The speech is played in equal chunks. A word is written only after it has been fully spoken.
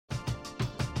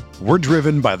We're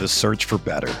driven by the search for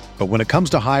better. But when it comes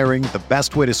to hiring, the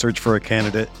best way to search for a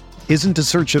candidate isn't to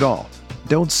search at all.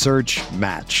 Don't search,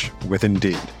 match with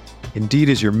Indeed. Indeed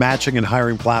is your matching and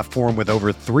hiring platform with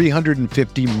over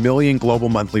 350 million global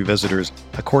monthly visitors,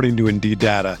 according to Indeed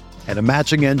data, and a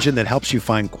matching engine that helps you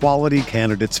find quality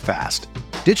candidates fast.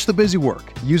 Ditch the busy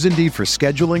work. Use Indeed for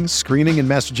scheduling, screening, and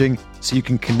messaging so you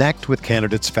can connect with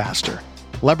candidates faster.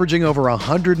 Leveraging over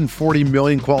 140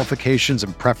 million qualifications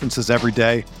and preferences every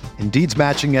day, Indeed's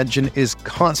matching engine is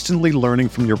constantly learning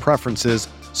from your preferences,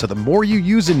 so the more you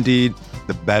use Indeed,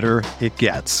 the better it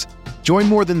gets. Join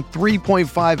more than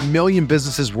 3.5 million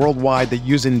businesses worldwide that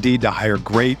use Indeed to hire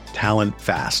great talent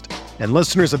fast. And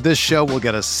listeners of this show will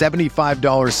get a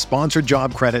 $75 sponsored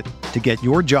job credit to get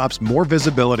your jobs more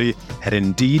visibility at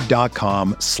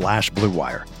Indeed.com/Blue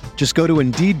Wire. Just go to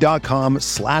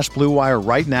Indeed.com/Blue Wire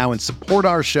right now and support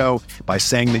our show by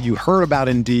saying that you heard about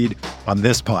Indeed on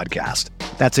this podcast.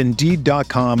 That's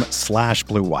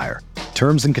Indeed.com/Blue Wire.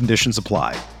 Terms and conditions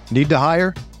apply. Need to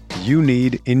hire? You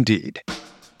need Indeed.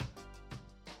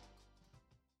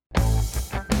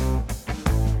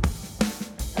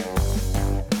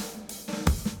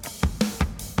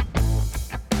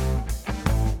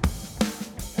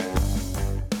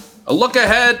 A look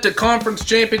ahead to conference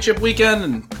championship weekend,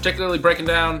 and particularly breaking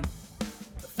down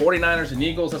the 49ers and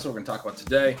Eagles. That's what we're going to talk about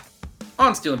today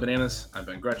on Stealing Bananas. I'm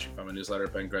Ben Gretsch. Find my newsletter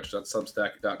at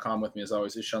bengretsch.substack.com. With me, as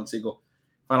always, is Sean Siegel.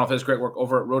 Find all of his great work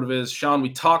over at RotoViz. Sean, we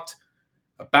talked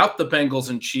about the Bengals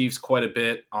and Chiefs quite a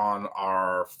bit on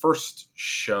our first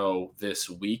show this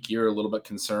week. You're a little bit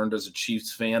concerned as a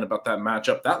Chiefs fan about that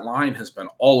matchup. That line has been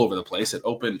all over the place. It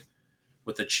opened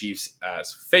with the Chiefs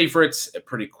as favorites. It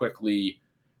pretty quickly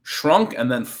shrunk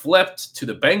and then flipped to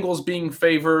the Bengals being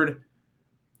favored.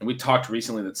 And we talked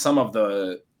recently that some of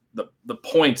the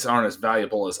points aren't as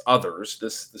valuable as others.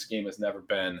 This game has never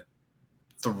been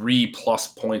 3+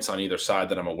 points on either side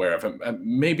that I'm aware of. And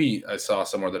maybe I saw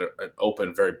somewhere that it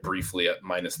opened very briefly at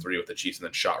 -3 with the Chiefs and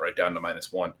then shot right down to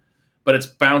 -1. But it's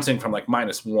bouncing from like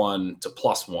 -1 to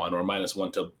 +1 or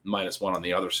 -1 to -1 on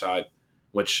the other side,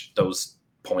 which those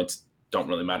points don't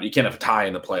really matter. You can't have a tie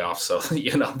in the playoffs. So, the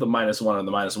 -1 and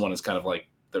the -1 is kind of like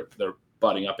they're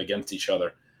butting up against each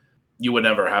other. You would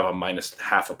never have a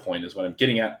 -0.5 a point is what I'm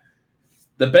getting at.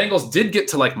 The Bengals did get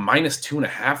to like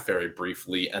 -2.5 very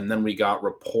briefly. And then we got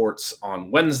reports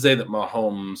on Wednesday that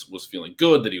Mahomes was feeling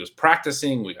good, that he was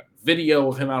practicing. We got video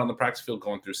of him out on the practice field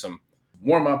going through some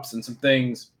warm-ups and some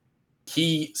things.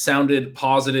 He sounded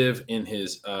positive in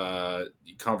his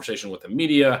conversation with the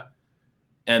media.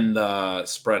 And the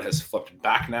spread has flipped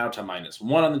back now to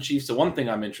 -1 on the Chiefs. So one thing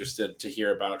I'm interested to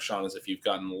hear about, Sean, is if you've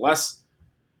gotten less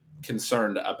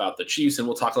concerned about the Chiefs, and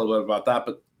we'll talk a little bit about that.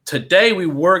 But today we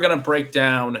were going to break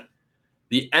down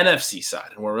the NFC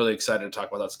side, and we're really excited to talk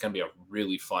about that. It's going to be a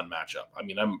really fun matchup. I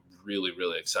mean, I'm really,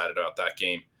 really excited about that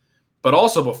game. But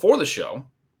also before the show,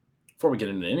 before we get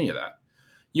into any of that,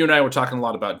 you and I were talking a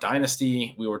lot about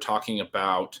Dynasty. We were talking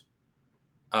about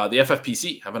the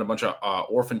FFPC having a bunch of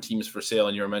orphan teams for sale,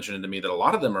 and you were mentioning to me that a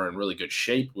lot of them are in really good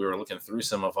shape. We were looking through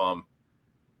some of them.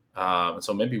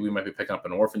 So maybe we might be picking up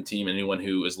an orphan team. Anyone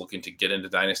who is looking to get into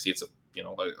Dynasty, it's a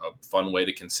fun way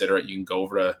to consider it. You can go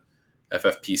over to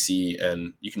FFPC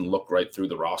and you can look right through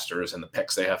the rosters and the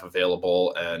picks they have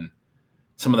available. And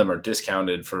some of them are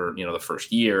discounted for, the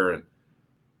first year, and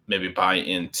maybe buy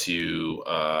into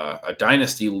a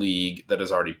dynasty league that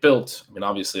is already built. I mean,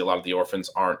 obviously a lot of the orphans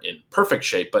aren't in perfect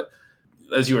shape, but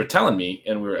as you were telling me,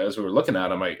 and as we were looking at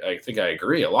them, I think I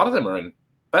agree. A lot of them are in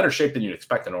better shape than you'd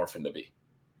expect an orphan to be.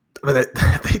 I mean,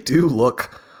 they do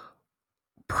look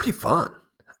pretty fun.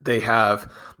 They have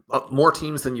more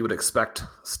teams than you would expect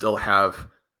still have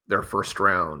their first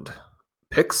round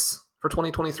picks for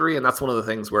 2023. And that's one of the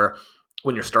things where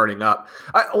when you're starting up,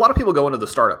 a lot of people go into the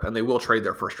startup and they will trade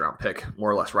their first round pick more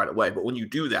or less right away. But when you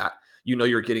do that,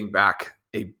 you're getting back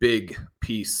a big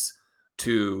piece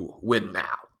to win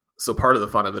now. So part of the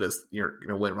fun of it is you're going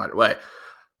to win right away.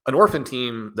 An orphan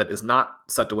team that is not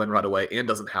set to win right away and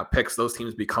doesn't have picks, those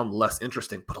teams become less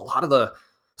interesting. But a lot of the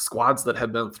squads that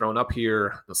have been thrown up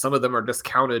here, some of them are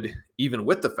discounted even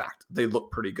with the fact they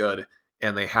look pretty good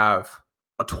and they have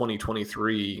a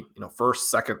 2023, first,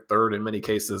 second, third in many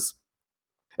cases.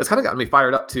 It's kind of gotten me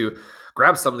fired up to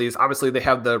grab some of these. Obviously, they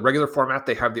have the regular format.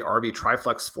 They have the RB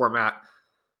Triflex format.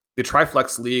 The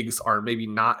Triflex leagues are maybe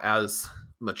not as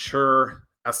mature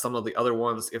as some of the other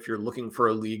ones. If you're looking for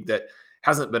a league that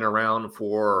hasn't been around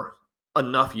for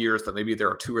enough years that maybe there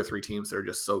are 2 or 3 teams that are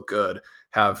just so good,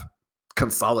 have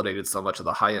consolidated so much of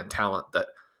the high-end talent that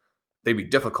they'd be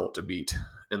difficult to beat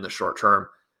in the short term.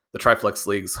 The Triflex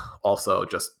leagues also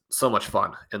just so much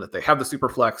fun in that they have the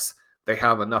Superflex. They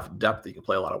have enough depth that you can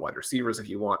play a lot of wide receivers if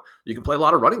you want. You can play a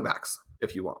lot of running backs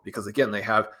if you want, because again, they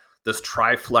have this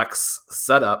tri-flex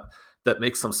setup that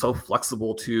makes them so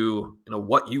flexible to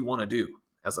what you want to do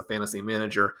as a fantasy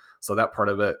manager. So that part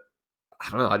of it, I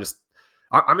don't know.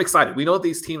 I'm excited. We know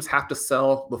these teams have to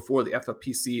sell before the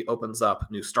FFPC opens up.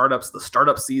 New startups, the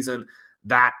startup season,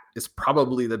 that is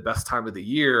probably the best time of the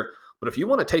year. But if you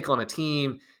want to take on a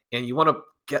team and you want to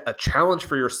get a challenge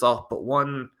for yourself, but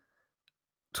one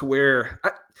to where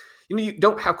you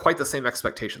don't have quite the same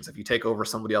expectations. If you take over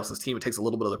somebody else's team, it takes a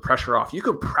little bit of the pressure off. You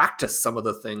can practice some of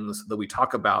the things that we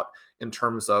talk about in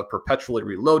terms of perpetually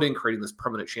reloading, creating this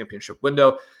permanent championship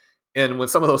window. And when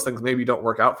some of those things maybe don't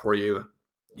work out for you,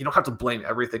 you don't have to blame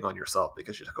everything on yourself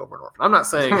because you took over an orphan. I'm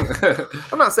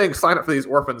not saying sign up for these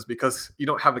orphans because you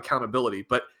don't have accountability,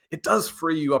 but it does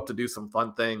free you up to do some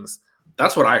fun things.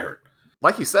 That's what I heard.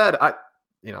 Like you said,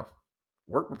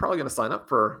 we're probably going to sign up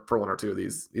for one or two of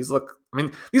these. These look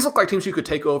like teams you could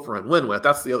take over and win with.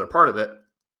 That's the other part of it.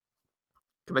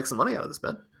 You can make some money out of this,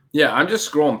 Ben. Yeah, I'm just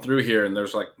scrolling through here, and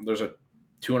there's a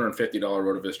 $250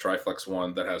 Rotoviz Triflex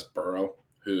one that has Burrow,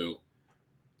 who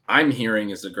I'm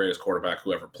hearing is the greatest quarterback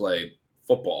who ever played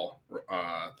football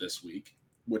this week,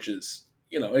 which is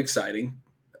exciting.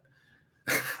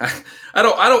 I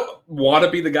don't want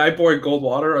to be the guy pouring cold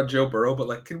water on Joe Burrow,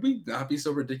 but can we not be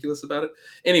so ridiculous about it?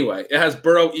 Anyway, it has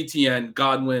Burrow, Etienne,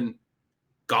 Godwin,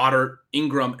 Goddard,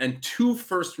 Ingram, and 2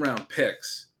 first-round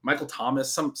picks. Michael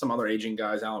Thomas, some other aging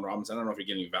guys, Allen Robinson. I don't know if you're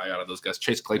getting value out of those guys.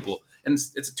 Chase Claypool, and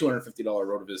it's a $250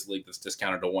 Rotoviz league that's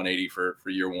discounted to $180 for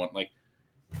year one.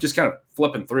 Just kind of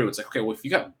flipping through, it's okay, well, if you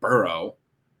got Burrow,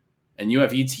 and you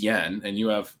have Etienne, and you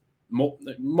have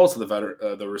most of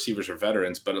the receivers are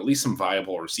veterans, but at least some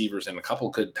viable receivers and a couple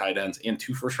good tight ends and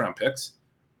 2 first-round picks,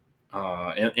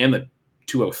 and the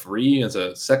 203 as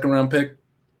a second-round pick,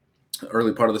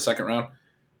 early part of the second round.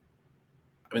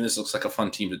 I mean, this looks like a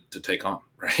fun team to take on,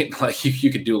 right?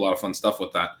 You could do a lot of fun stuff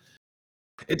with that.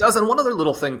 It does. And one other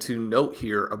little thing to note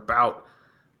here about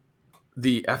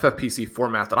the FFPC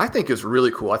format that I think is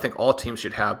really cool, I think all teams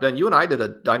should have. Ben, you and I did a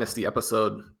Dynasty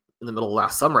episode in the middle of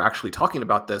last summer actually talking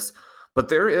about this, but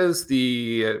there is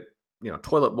the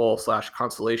toilet bowl /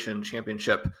 consolation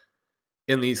championship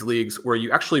in these leagues where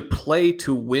you actually play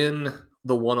to win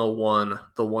the 101,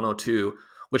 the 102,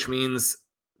 which means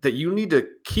that you need to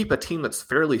keep a team that's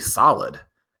fairly solid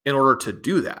in order to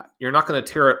do that. You're not going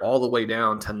to tear it all the way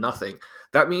down to nothing.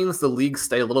 That means the leagues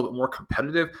stay a little bit more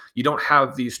competitive. You don't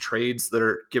have these trades that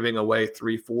are giving away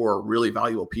 3-4 really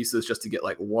valuable pieces just to get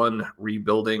one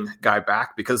rebuilding guy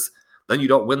back, because then you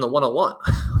don't win the 101,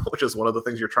 which is one of the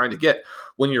things you're trying to get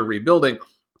when you're rebuilding.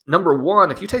 Number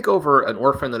one, if you take over an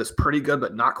orphan that is pretty good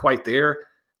but not quite there,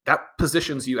 that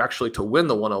positions you actually to win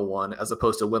the 101 as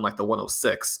opposed to win the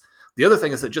 106. The other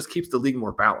thing is it just keeps the league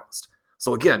more balanced.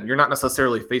 So again, you're not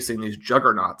necessarily facing these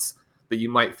juggernauts that you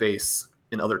might face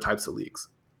in other types of leagues.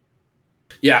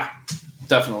 Yeah,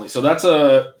 definitely. So that's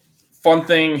a fun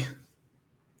thing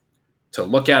to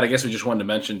look at. I guess we just wanted to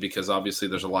mention because obviously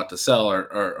there's a lot to sell.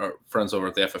 Our friends over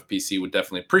at the FFPC would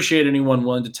definitely appreciate anyone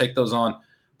willing to take those on,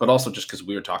 but also just because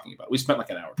we spent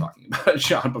an hour talking about it,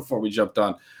 Sean, before we jumped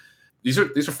on. These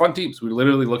are fun teams. We're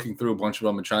literally looking through a bunch of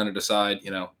them and trying to decide,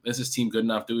 is this team good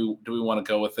enough? Do we want to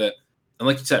go with it? And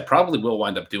like you said, probably will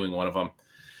wind up doing one of them.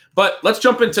 But let's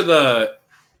jump into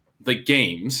the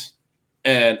games.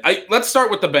 And let's start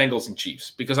with the Bengals and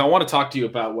Chiefs, because I want to talk to you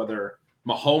about whether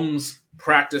Mahomes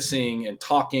practicing and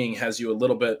talking has you a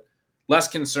little bit less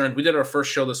concerned. We did our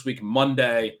first show this week,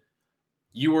 Monday.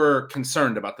 You were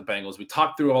concerned about the Bengals. We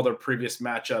talked through all their previous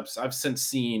matchups. I've since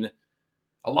seen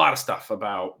a lot of stuff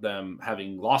about them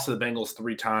having lost to the Bengals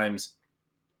 3 times.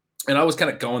 And I was kind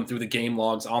of going through the game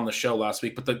logs on the show last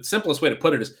week. But the simplest way to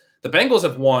put it is the Bengals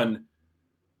have won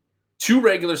 2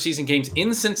 regular season games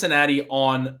in Cincinnati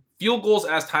on field goals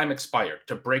as time expired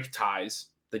to break ties.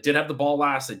 They did have the ball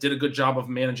last. They did a good job of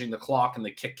managing the clock, and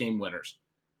they kicked game winners.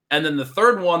 And then the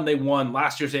third one they won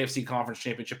last year's AFC Conference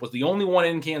Championship was the only one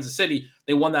in Kansas City.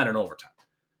 They won that in overtime.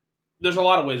 There's a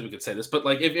lot of ways we could say this, but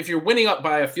if you're winning up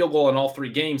by a field goal in all 3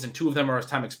 games and 2 of them are as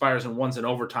time expires and 1's in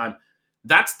overtime,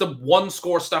 that's the one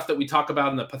score stuff that we talk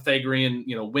about in the Pythagorean,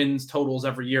 wins totals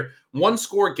every year. 1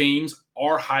 score games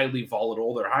are highly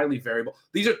volatile. They're highly variable.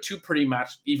 These are 2 pretty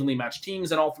evenly matched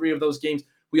teams in all 3 of those games.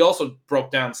 We also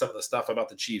broke down some of the stuff about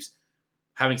the Chiefs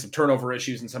having some turnover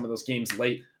issues in some of those games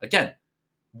late. Again,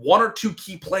 1 or 2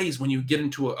 key plays when you get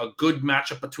into a good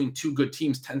matchup between 2 good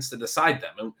teams tends to decide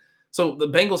them. And so the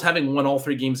Bengals having won all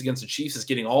 3 games against the Chiefs is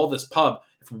getting all this pub.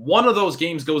 If one of those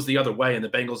games goes the other way and the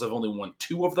Bengals have only won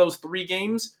 2 of those 3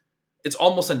 games, it's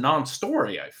almost a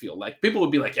non-story, I feel like. People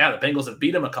would be like, yeah, the Bengals have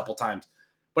beat them a couple times.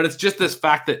 but it's just this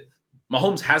fact that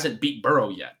Mahomes hasn't beat Burrow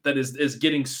yet that is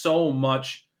getting so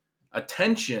much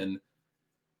attention.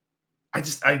 I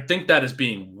think that is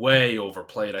being way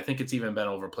overplayed. I think it's even been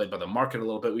overplayed by the market a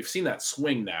little bit. We've seen that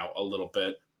swing now a little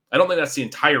bit. I don't think that's the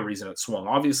entire reason it swung.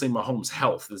 Obviously, Mahomes'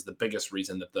 health is the biggest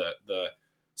reason that the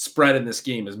spread in this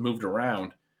game has moved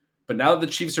around. But now that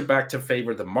the Chiefs are back to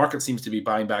favor, the market seems to be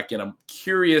buying back in. I'm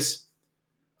curious.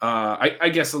 I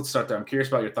guess let's start there. I'm curious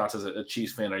about your thoughts as a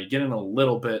Chiefs fan. Are you getting a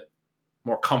little bit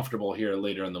more comfortable here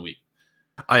later in the week?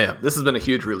 I am. This has been a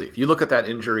huge relief. You look at that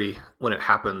injury when it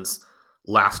happens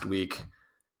last week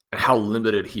and how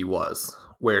limited he was,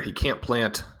 where he can't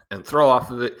plant and throw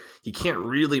off of it. He can't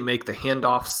really make the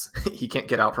handoffs. He can't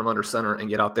get out from under center and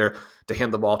get out there to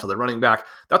hand the ball to the running back.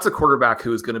 That's a quarterback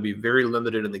who is going to be very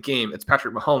limited in the game. It's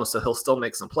Patrick Mahomes, so he'll still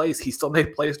make some plays. He still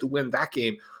made plays to win that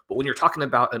game. But when you're talking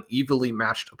about an evenly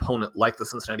matched opponent like the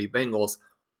Cincinnati Bengals,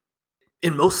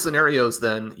 in most scenarios,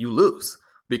 then you lose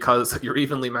because you're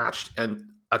evenly matched. And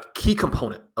a key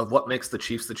component of what makes the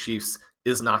Chiefs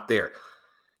is not there.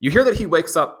 You hear that he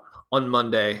wakes up on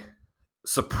Monday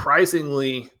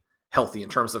surprisingly healthy in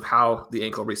terms of how the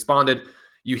ankle responded.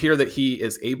 You hear that he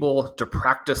is able to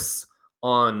practice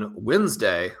on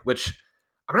Wednesday, which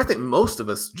I think most of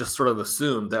us just sort of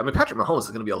assumed that, Patrick Mahomes is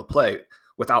going to be able to play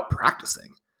without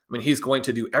practicing. He's going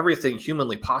to do everything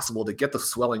humanly possible to get the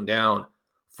swelling down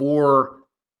for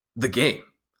the game.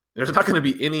 There's not going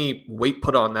to be any weight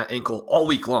put on that ankle all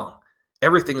week long.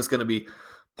 Everything is going to be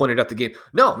pointed at the game.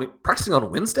 No, practicing on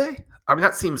Wednesday?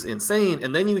 That seems insane.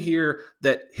 And then you hear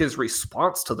that his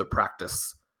response to the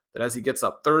practice, that as he gets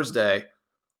up Thursday,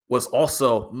 was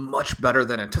also much better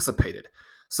than anticipated.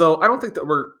 So I don't think that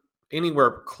we're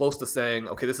anywhere close to saying,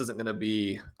 okay, this isn't going to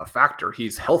be a factor.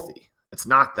 He's healthy. It's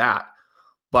not that.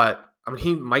 But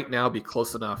he might now be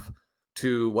close enough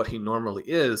to what he normally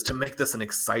is to make this an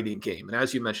exciting game. And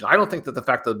as you mentioned, I don't think that the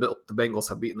fact that the Bengals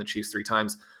have beaten the Chiefs 3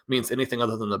 times means anything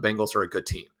other than the Bengals are a good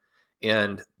team.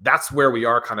 And that's where we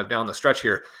are kind of down the stretch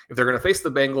here. If they're going to face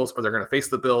the Bengals or they're going to face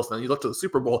the Bills, then you look to the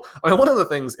Super Bowl. One of the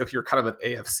things, if you're kind of an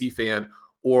AFC fan,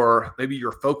 or maybe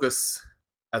your focus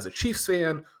as a Chiefs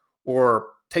fan, or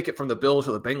take it from the Bills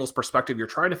or the Bengals perspective, you're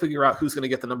trying to figure out who's going to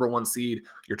get the number 1 seed.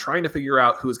 You're trying to figure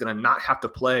out who's going to not have to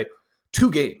play 2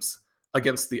 games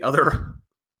against the other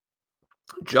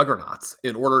juggernauts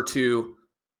in order to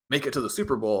make it to the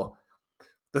Super Bowl.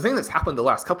 The thing that's happened the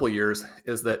last couple of years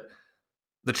is that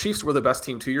the Chiefs were the best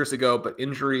team 2 years ago, but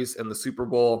injuries in the Super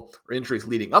Bowl, or injuries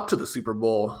leading up to the Super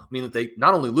Bowl, mean that they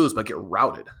not only lose, but get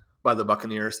routed by the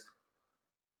Buccaneers.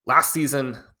 Last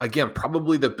season, again,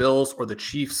 probably the Bills or the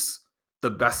Chiefs, the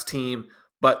best team,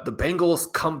 but the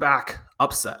Bengals come back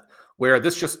upset, where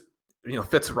this just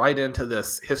fits right into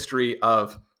this history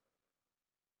of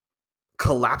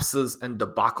collapses and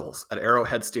debacles at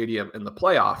Arrowhead Stadium in the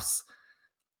playoffs.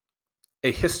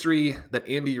 A history that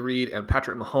Andy Reid and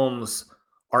Patrick Mahomes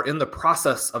are in the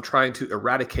process of trying to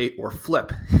eradicate or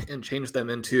flip and change them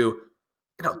into,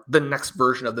 the next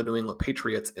version of the New England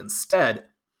Patriots instead.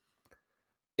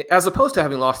 As opposed to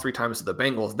having lost 3 times to the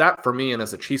Bengals, that for me and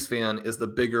as a Chiefs fan is the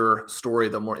bigger story,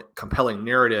 the more compelling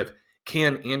narrative.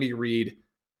 Can Andy Reid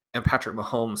and Patrick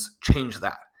Mahomes change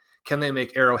that? Can they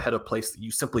make Arrowhead a place that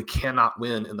you simply cannot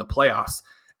win in the playoffs,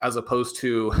 as opposed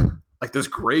to like this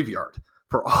graveyard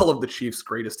for all of the Chiefs'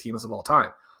 greatest teams of all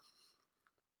time?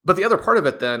 But the other part of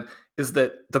it then is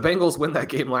that the Bengals win that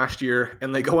game last year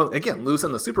and they go, again, lose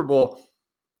in the Super Bowl.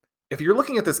 If you're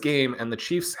looking at this game and the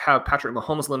Chiefs have Patrick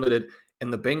Mahomes limited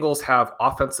and the Bengals have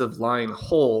offensive line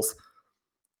holes,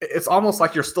 it's almost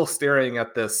like you're still staring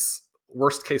at this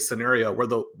worst case scenario where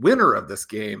the winner of this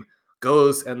game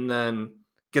goes and then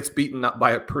gets beaten up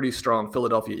by a pretty strong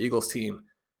Philadelphia Eagles team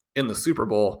in the Super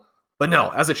Bowl. But no,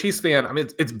 as a Chiefs fan,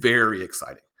 it's very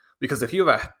exciting because if you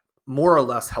have a more or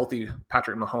less healthy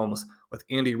Patrick Mahomes with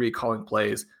Andy Reid calling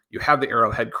plays, you have the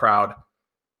Arrowhead crowd,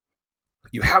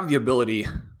 you have the ability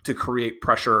to create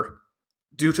pressure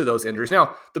due to those injuries.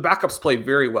 Now, the backups played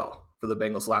very well for the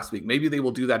Bengals last week. Maybe they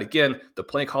will do that again. The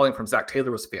play calling from Zach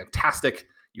Taylor was fantastic.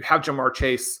 You have Jamar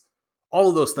Chase, all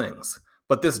of those things.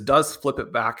 But this does flip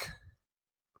it back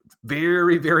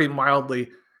very, very mildly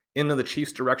into the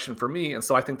Chiefs' direction for me. And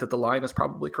so I think that the line is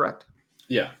probably correct.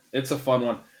 Yeah, it's a fun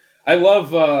one. I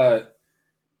love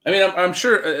I'm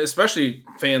sure, especially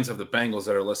fans of the Bengals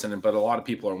that are listening, but a lot of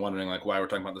people are wondering why we're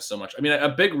talking about this so much.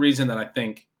 A big reason that I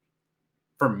think,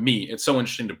 for me, it's so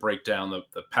interesting to break down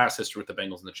the past history with the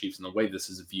Bengals and the Chiefs and the way this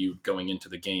is viewed going into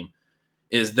the game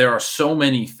is there are so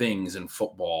many things in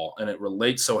football, and it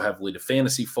relates so heavily to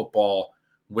fantasy football,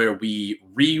 where we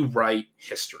rewrite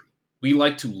history. We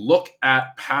like to look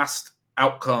at past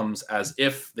outcomes as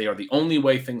if they are the only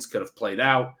way things could have played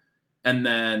out, and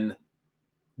then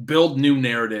build new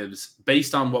narratives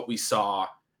based on what we saw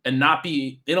and not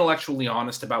be intellectually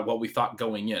honest about what we thought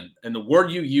going in. And the word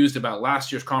you used about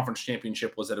last year's conference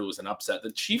championship was that it was an upset.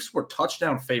 The Chiefs were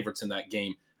touchdown favorites in that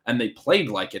game, and they played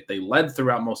like it. They led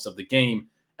throughout most of the game,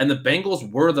 and the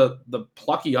Bengals were the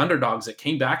plucky underdogs that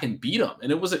came back and beat them.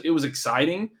 And it was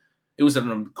exciting. It was an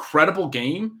incredible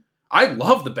game. I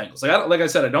love the Bengals. Like I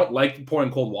said, I don't like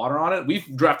pouring cold water on it.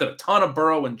 We've drafted a ton of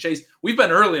Burrow and Chase. We've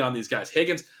been early on these guys.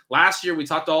 Higgins, last year we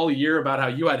talked all year about how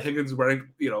you had Higgins ranked,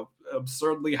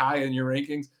 absurdly high in your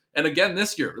rankings. And again,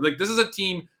 this year, like this is a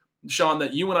team, Sean,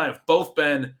 that you and I have both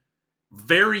been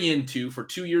very into for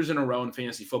 2 years in a row in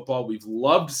fantasy football. We've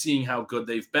loved seeing how good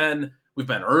they've been. We've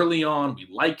been early on. We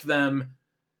like them.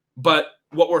 But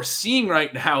what we're seeing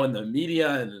right now in the media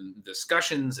and in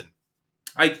discussions, and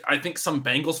I think some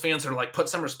Bengals fans are like, put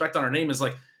some respect on our name, is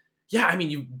like, yeah, I mean,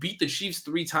 you beat the Chiefs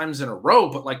 3 times in a row,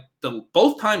 but like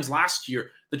both times last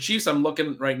year, the Chiefs, I'm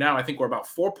looking right now, I think we're about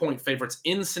 4-point favorites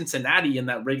in Cincinnati in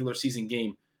that regular season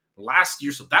game last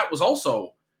year. So that was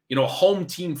also, a home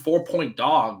team 4-point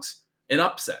dogs, an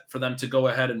upset for them to go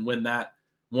ahead and win that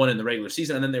one in the regular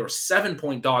season. And then they were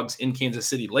 7-point dogs in Kansas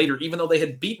City later, even though they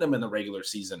had beaten them in the regular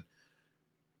season.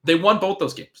 They won both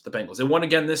those games, the Bengals. They won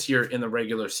again this year in the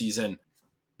regular season.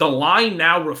 The line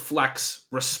now reflects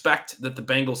respect that the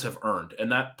Bengals have earned,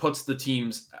 and that puts the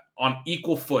teams on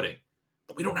equal footing.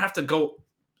 But we don't have to go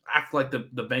act like the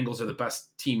Bengals are the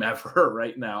best team ever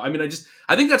right now. I mean,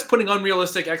 I think that's putting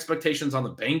unrealistic expectations on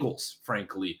the Bengals,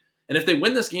 frankly. And if they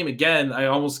win this game again, I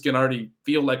almost can already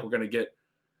feel like we're going to get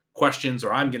questions,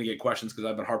 or I'm going to get questions because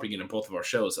I've been harping it in both of our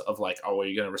shows of like, oh, are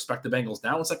you going to respect the Bengals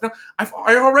now? It's like, no,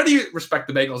 I already respect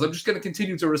the Bengals. I'm just going to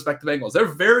continue to respect the Bengals. They're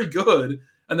very good,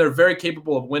 and they're very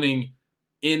capable of winning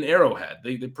in Arrowhead.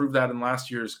 They proved that in last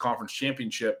year's conference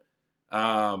championship.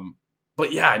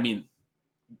 But yeah, I mean,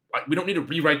 we don't need to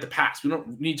rewrite the past. We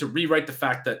don't need to rewrite the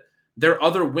fact that their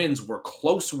other wins were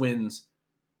close wins,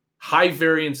 high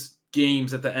variance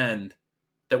games at the end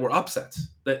that were upsets,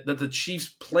 that the Chiefs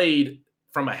played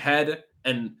from ahead.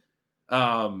 And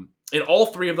in all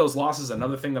 3 of those losses,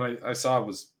 another thing that I saw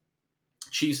was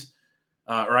Chiefs,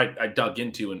 I dug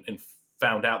into and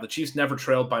found out the Chiefs never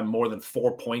trailed by more than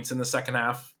 4 points in the second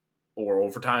half or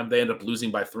overtime. They ended up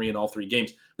losing by 3 in all 3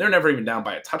 games. They're never even down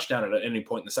by a touchdown at any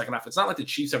point in the second half. It's not like the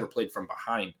Chiefs ever played from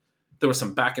behind. There was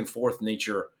some back and forth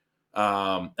nature.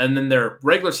 And then their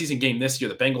regular season game this year,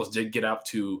 the Bengals did get out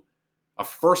to a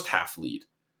first half lead.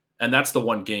 And that's the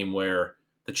one game where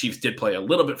the Chiefs did play a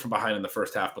little bit from behind in the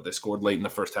first half, but they scored late in the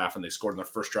first half, and they scored in their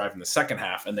first drive in the second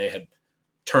half, and they had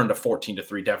turned a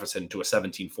 14-3 deficit into a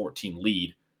 17-14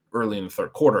 lead early in the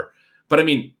third quarter. But I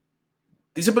mean,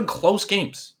 these have been close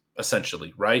games,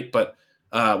 essentially, right? But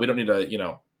we don't need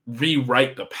to,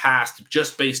 rewrite the past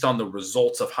just based on the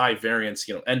results of high variance,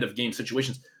 end of game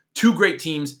situations. 2 great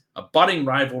teams, a budding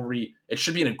rivalry. It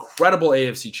should be an incredible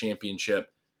AFC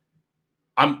championship.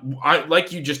 I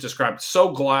like you just described, so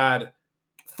glad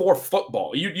for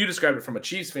football. You described it from a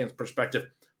Chiefs fan's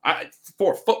perspective.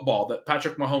 For football, that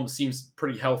Patrick Mahomes seems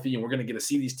pretty healthy, and we're going to get to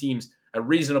see these teams at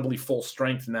reasonably full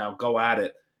strength now go at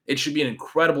it. It should be an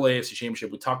incredible AFC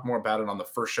championship. We talked more about it on the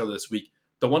first show this week.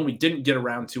 The one we didn't get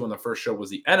around to on the first show was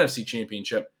the NFC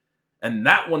championship, and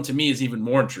that one to me is even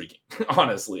more intriguing,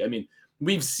 honestly. I mean,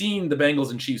 we've seen the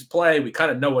Bengals and Chiefs play. We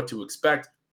kind of know what to expect.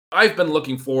 I've been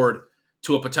looking forward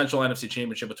to a potential NFC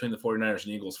championship between the 49ers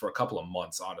and Eagles for a couple of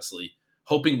months, honestly,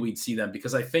 hoping we'd see them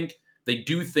because I think they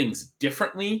do things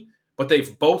differently, but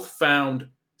they've both found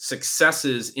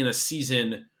successes in a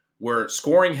season where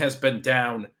scoring has been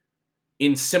down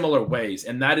in similar ways,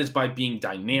 and that is by being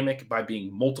dynamic, by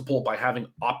being multiple, by having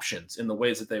options in the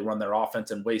ways that they run their offense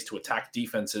and ways to attack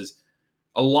defenses.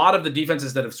 A lot of the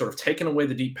defenses that have sort of taken away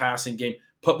the deep passing game,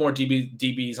 put more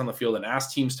DBs on the field and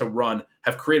asked teams to run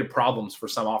have created problems for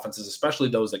some offenses, especially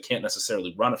those that can't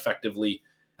necessarily run effectively,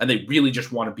 and they really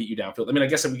just want to beat you downfield. I mean, I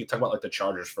guess if we could talk about like the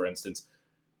Chargers, for instance.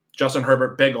 Justin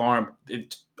Herbert, big arm.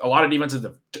 A lot of defenses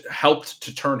have helped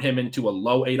to turn him into a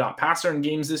low ADOT passer in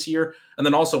games this year. And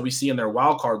then also we see in their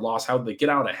wild card loss how they get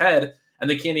out ahead and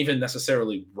they can't even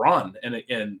necessarily run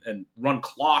and run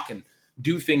clock and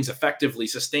do things effectively,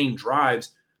 sustain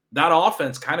drives. That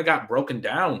offense kind of got broken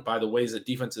down by the ways that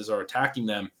defenses are attacking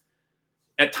them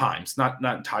at times, not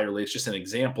entirely. It's just an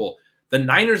example. The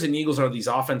Niners and Eagles are these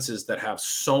offenses that have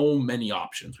so many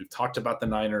options. We've talked about the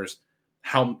Niners,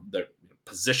 how they're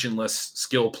positionless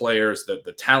skill players,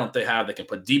 the talent they have. They can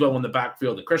put Debo in the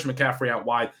backfield and Christian McCaffrey out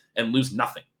wide and lose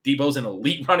nothing. Debo's an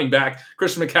elite running back.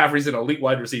 Christian McCaffrey's an elite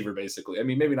wide receiver, basically. I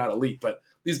mean, maybe not elite, but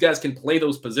these guys can play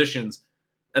those positions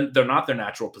and they're not their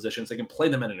natural positions. They can play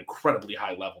them at an incredibly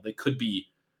high level. They could be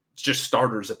just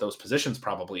starters at those positions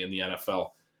probably in the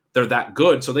NFL. They're that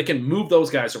good, so they can move those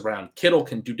guys around. Kittle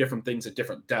can do different things at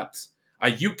different depths.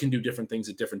 Ayuk can do different things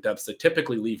at different depths. They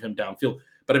typically leave him downfield.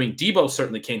 But, I mean, Debo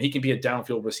certainly can. He can be a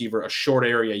downfield receiver, a short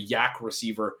area yak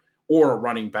receiver, or a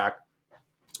running back.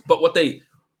 But what they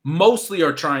mostly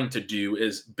are trying to do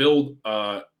is build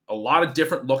a lot of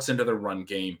different looks into their run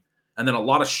game, and then a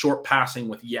lot of short passing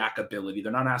with yak ability.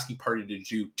 They're not asking Purdy to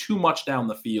do too much down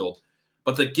the field,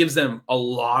 but that gives them a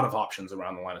lot of options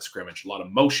around the line of scrimmage, a lot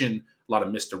of motion, a lot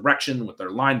of misdirection with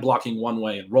their line blocking one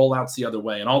way and rollouts the other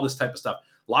way and all this type of stuff.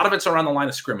 A lot of it's around the line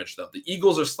of scrimmage, though. The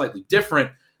Eagles are slightly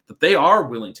different, that they are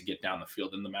willing to get down the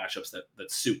field in the matchups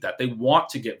that suit that. They want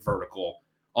to get vertical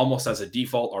almost as a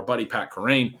default. Our buddy Pat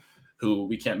Kerrane, who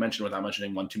we can't mention without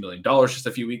mentioning $1-2 million just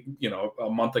a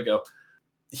month ago,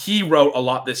 he wrote a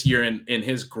lot this year in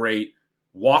his great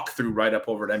walkthrough right up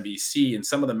over at NBC, and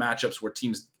some of the matchups where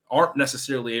teams aren't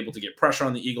necessarily able to get pressure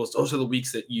on the Eagles. Those are the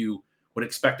weeks that you would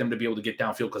expect them to be able to get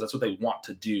downfield because that's what they want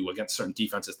to do against certain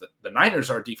defenses. The Niners,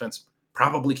 our defense,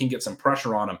 probably can get some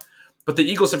pressure on them. But the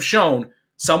Eagles have shown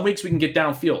some weeks we can get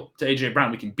downfield to A.J.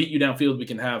 Brown. We can beat you downfield. We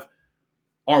can have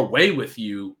our way with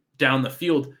you down the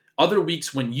field. Other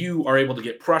weeks when you are able to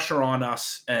get pressure on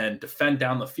us and defend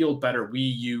down the field better, we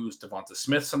use Devonta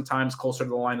Smith sometimes closer to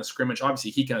the line of scrimmage.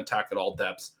 Obviously, he can attack at all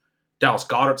depths. Dallas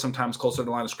Goedert sometimes closer to the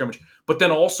line of scrimmage, but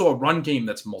then also a run game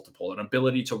that's multiple, an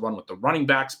ability to run with the running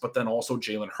backs, but then also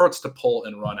Jalen Hurts to pull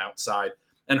and run outside.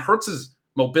 And Hurts's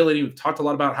mobility, we've talked a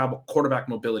lot about how quarterback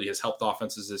mobility has helped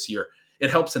offenses this year. It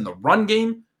helps in the run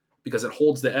game because it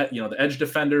holds the edge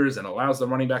defenders and allows the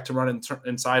running back to run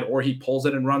inside, or he pulls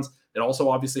it and runs. It also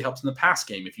obviously helps in the pass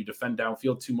game. If you defend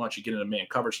downfield too much, you get into man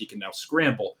coverage, he can now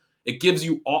scramble. It gives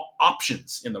you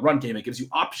options in the run game. It gives you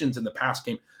options in the pass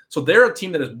game. So they're a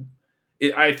team that is,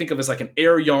 I think of as like an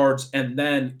air yards and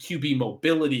then QB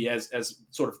mobility as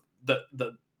sort of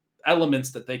the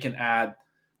elements that they can add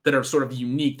that are sort of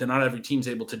unique that not every team's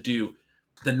able to do.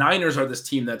 The Niners are this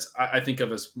team that's, I think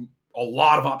of as a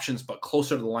lot of options, but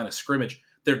closer to the line of scrimmage.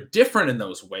 They're different in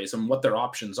those ways and what their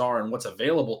options are and what's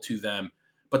available to them,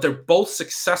 but they're both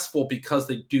successful because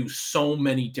they do so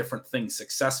many different things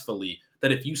successfully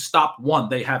that if you stop one,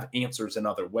 they have answers in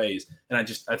other ways. And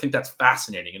I think that's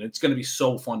fascinating. And it's going to be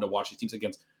so fun to watch these teams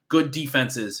against good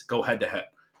defenses go head to head.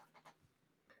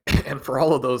 And for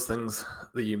all of those things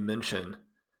that you mentioned,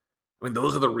 I mean,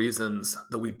 those are the reasons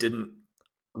that we didn't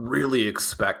really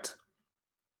expect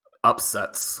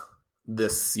upsets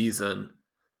this season.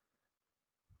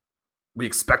 We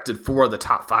expected 4 of the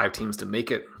top 5 teams to make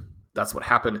it. That's what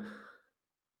happened.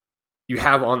 You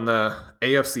have on the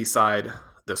AFC side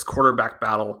this quarterback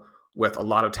battle with a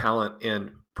lot of talent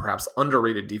and perhaps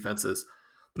underrated defenses.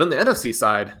 But on the NFC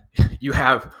side, you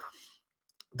have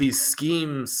these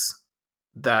schemes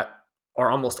that are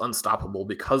almost unstoppable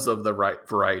because of the right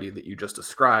variety that you just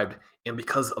described and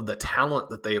because of the talent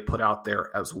that they have put out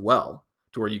there as well,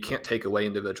 to where you can't take away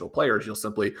individual players. You'll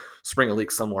simply spring a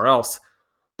leak somewhere else.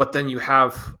 But then you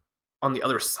have on the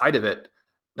other side of it,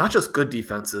 not just good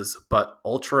defenses, but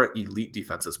ultra elite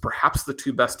defenses, perhaps the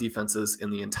 2 best defenses in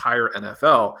the entire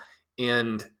NFL.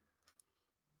 And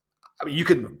I mean, you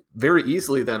could very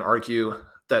easily then argue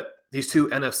that these 2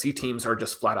 NFC teams are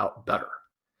just flat out better.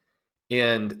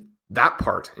 And that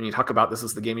part, and you talk about this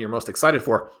is the game you're most excited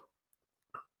for,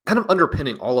 kind of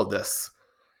underpinning all of this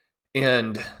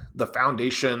and the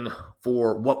foundation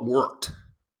for what worked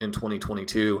in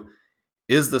 2022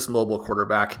 is this mobile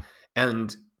quarterback.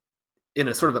 And in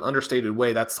a sort of an understated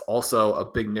way, that's also a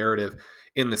big narrative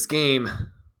in this game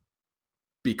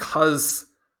because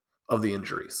of the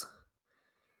injuries.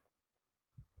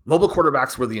 Mobile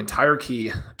quarterbacks were the entire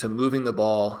key to moving the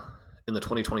ball in the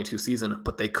 2022 season,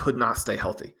 but they could not stay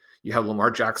healthy. You have Lamar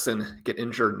Jackson get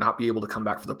injured, not be able to come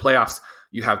back for the playoffs.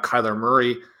 You have Kyler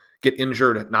Murray get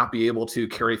injured, not be able to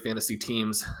carry fantasy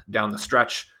teams down the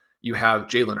stretch. You have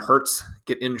Jalen Hurts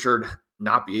get injured,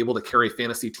 not be able to carry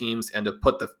fantasy teams, and to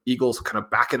put the Eagles kind of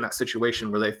back in that situation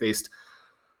where they faced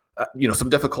some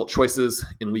difficult choices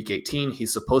in week 18.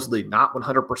 He's supposedly not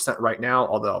 100% right now,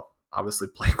 although obviously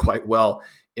played quite well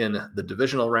in the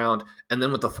divisional round. And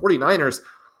then with the 49ers,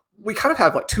 we kind of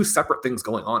have like 2 separate things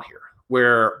going on here,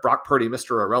 where Brock Purdy,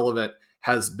 Mr. Irrelevant,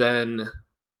 has been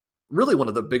really one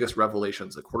of the biggest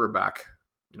revelations at quarterback,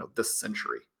 this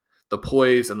century. The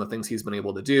poise and the things he's been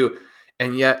able to do.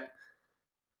 And yet,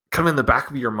 kind of in the back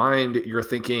of your mind, you're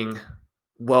thinking,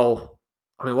 well,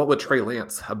 I mean, what would Trey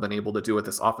Lance have been able to do with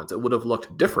this offense? It would have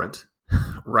looked different,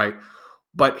 right?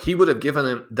 But he would have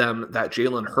given them that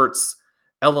Jalen Hurts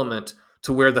element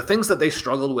to where the things that they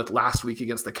struggled with last week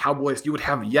against the Cowboys, you would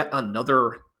have yet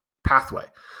another pathway.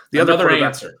 Another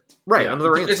answer. Right, yeah.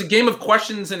 another answer. It's a game of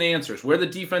questions and answers. Where the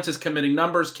defense is committing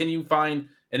numbers, can you find,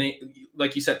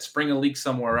 like you said, spring a leak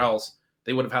somewhere else?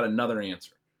 They would have had another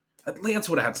answer. Lance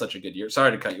would have had such a good year.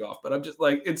 Sorry to cut you off, but I'm just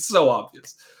like, it's so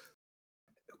obvious.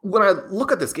 When I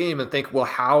look at this game and think, well,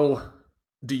 how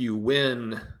do you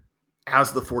win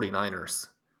as the 49ers?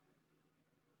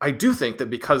 I do think that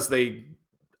because they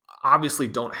obviously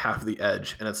don't have the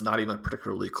edge, and it's not even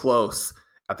particularly close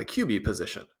at the QB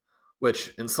position,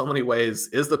 which in so many ways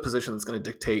is the position that's going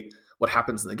to dictate what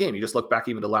happens in the game. You just look back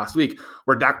even to last week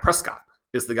where Dak Prescott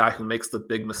is the guy who makes the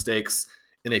big mistakes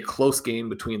in a close game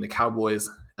between the Cowboys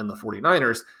and the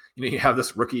 49ers. You have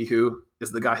this rookie who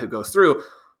is the guy who goes through,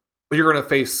 but you're going to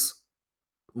face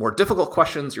more difficult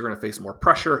questions. You're going to face more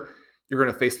pressure. You're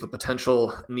going to face the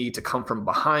potential need to come from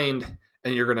behind,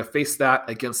 and you're going to face that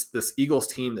against this Eagles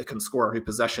team that can score every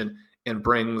possession and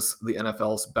brings the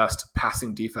NFL's best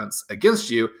passing defense against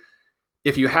you.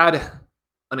 If you had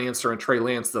an answer in Trey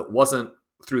Lance that wasn't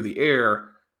through the air,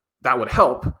 that would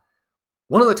help.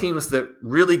 One of the teams that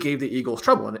really gave the Eagles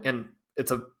trouble, and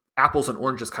it's a apples and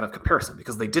oranges kind of comparison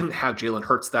because they didn't have Jalen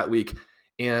Hurts that week.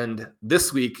 And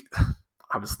this week,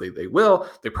 obviously they will.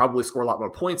 They probably score a lot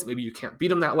more points. Maybe you can't beat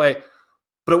them that way.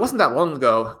 But it wasn't that long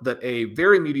ago that a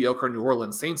very mediocre New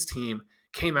Orleans Saints team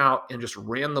came out and just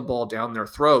ran the ball down their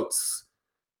throats,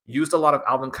 used a lot of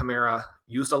Alvin Kamara,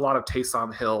 used a lot of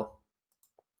Taysom Hill,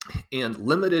 and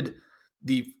limited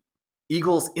the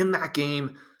Eagles in that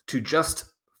game to just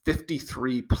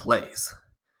 53 plays.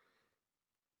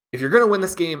 If you're going to win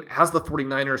this game as the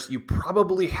 49ers, you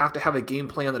probably have to have a game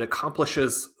plan that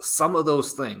accomplishes some of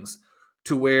those things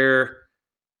to where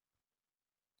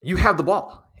you have the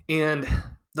ball. And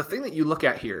the thing that you look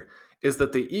at here is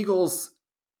that the Eagles,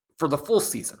 for the full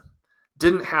season,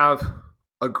 didn't have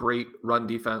a great run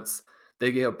defense.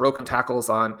 They gave broken tackles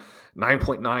on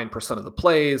 9.9% of the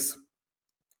plays.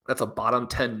 That's a bottom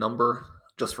 10 number,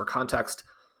 just for context.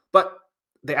 But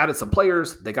they added some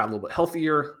players. They got a little bit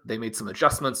healthier. They made some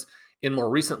adjustments. In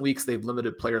more recent weeks, they've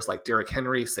limited players like Derrick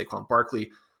Henry, Saquon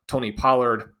Barkley, Tony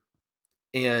Pollard.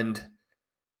 And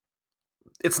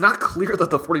it's not clear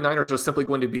that the 49ers are simply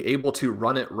going to be able to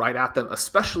run it right at them,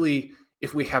 especially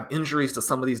if we have injuries to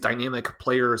some of these dynamic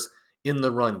players in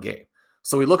the run game.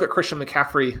 So we look at Christian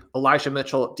McCaffrey, Elijah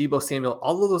Mitchell, Deebo Samuel,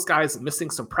 all of those guys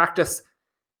missing some practice.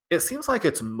 It seems like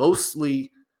it's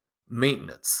mostly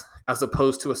maintenance as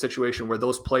opposed to a situation where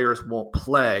those players won't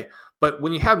play. But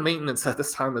when you have maintenance at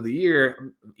this time of the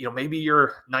year, maybe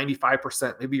you're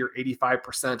 95%, maybe you're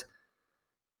 85%.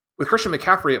 With Christian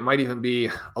McCaffrey, it might even be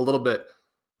a little bit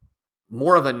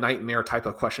more of a nightmare type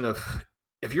of question of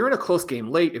if you're in a close game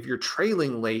late, if you're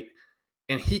trailing late,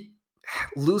 and he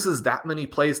loses that many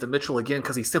plays to Mitchell again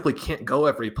because he simply can't go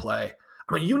every play.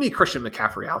 I mean, you need Christian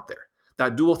McCaffrey out there.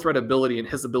 That dual threat ability and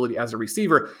his ability as a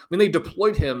receiver. I mean, they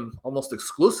deployed him almost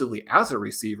exclusively as a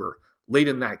receiver late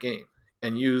in that game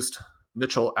and used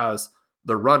Mitchell as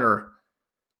the runner.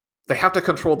 They have to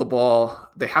control the ball.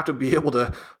 They have to be able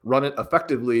to run it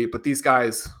effectively, but these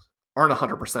guys aren't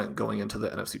 100% going into the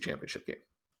NFC Championship game.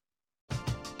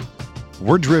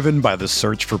 We're driven by the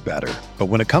search for better. But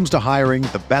when it comes to hiring,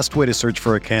 the best way to search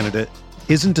for a candidate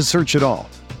isn't to search at all.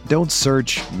 Don't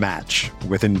search, match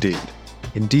with Indeed.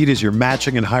 Indeed is your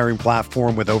matching and hiring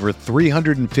platform with over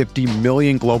 350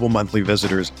 million global monthly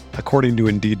visitors, according to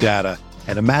Indeed data,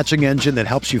 and a matching engine that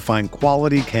helps you find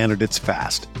quality candidates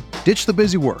fast. Ditch the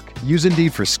busy work. Use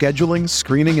Indeed for scheduling,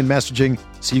 screening, and messaging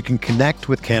so you can connect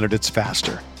with candidates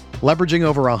faster. Leveraging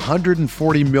over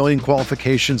 140 million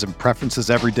qualifications and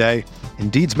preferences every day,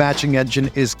 Indeed's matching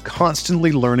engine is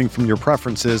constantly learning from your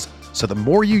preferences, so the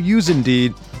more you use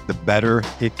Indeed, the better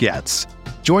it gets.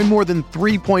 Join more than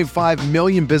 3.5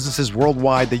 million businesses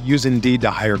worldwide that use Indeed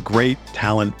to hire great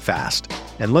talent fast.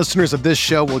 And listeners of this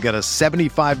show will get a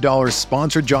 $75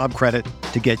 sponsored job credit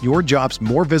to get your jobs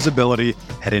more visibility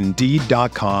at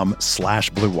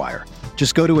Indeed.com/Blue Wire.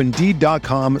 Just go to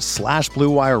Indeed.com/Blue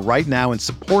Wire right now and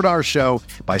support our show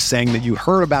by saying that you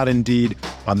heard about Indeed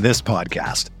on this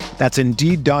podcast. That's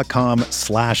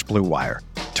Indeed.com/Blue Wire.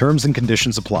 Terms and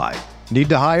conditions apply. Need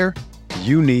to hire?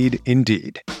 You need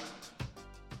Indeed.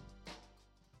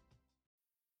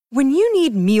 When you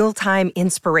need mealtime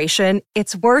inspiration,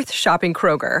 it's worth shopping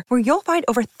Kroger, where you'll find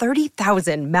over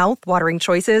 30,000 mouth-watering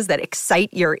choices that excite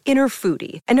your inner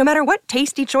foodie. And no matter what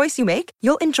tasty choice you make,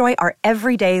 you'll enjoy our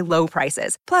everyday low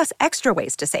prices, plus extra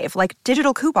ways to save, like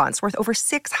digital coupons worth over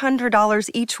 $600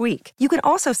 each week. You can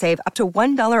also save up to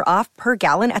 $1 off per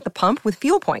gallon at the pump with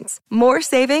fuel points. More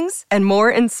savings and more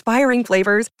inspiring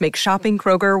flavors make shopping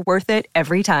Kroger worth it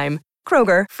every time.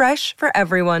 Kroger, fresh for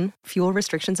everyone. Fuel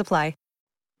restrictions apply.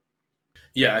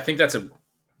 Yeah, I think that's a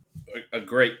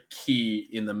great key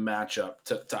in the matchup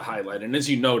to highlight. And as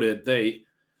you noted, the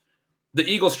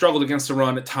Eagles struggled against the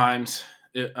run at times,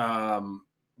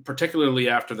 particularly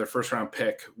after their first-round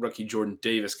pick, rookie Jordan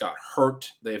Davis, got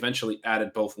hurt. They eventually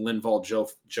added both Linval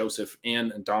Joseph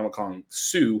and Ndamukong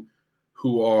Suh,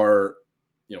 who are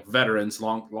veterans,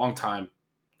 long time,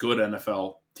 good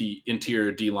NFL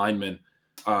interior D linemen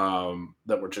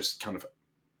that were just kind of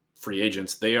free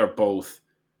agents. They are both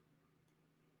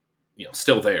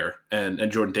still there, and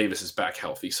Jordan Davis is back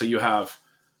healthy. So you have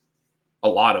a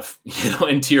lot of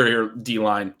interior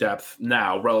D-line depth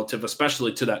now, relative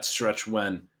especially to that stretch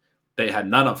when they had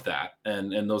none of that,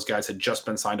 and those guys had just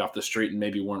been signed off the street and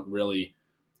maybe weren't really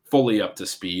fully up to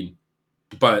speed.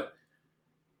 But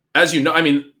as you know, I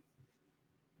mean,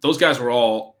 those guys were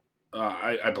all,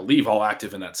 I believe, all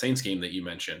active in that Saints game that you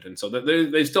mentioned, and so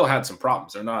they still had some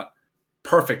problems. They're not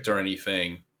perfect or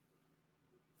anything.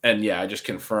 And yeah, I just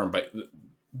confirmed, but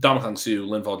Ndamukong Suh,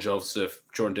 Linval Joseph,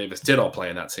 Jordan Davis did all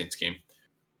play in that Saints game.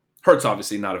 Hurts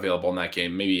obviously not available in that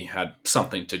game. Maybe had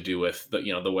something to do with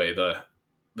the way the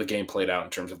game played out in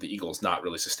terms of the Eagles not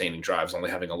really sustaining drives, only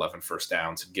having 11 first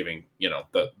downs and giving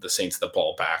the Saints the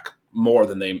ball back more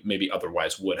than they maybe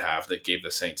otherwise would have. That gave the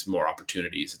Saints more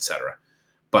opportunities, etc.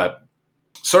 But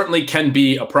certainly can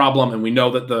be a problem, and we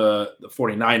know that the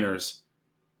 49ers,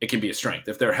 it can be a strength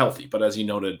if they're healthy. But as you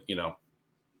noted,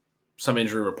 some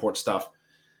injury report stuff.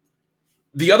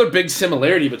 The other big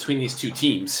similarity between these two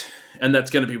teams, and that's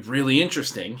going to be really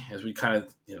interesting as we kind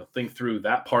of think through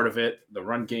that part of it, the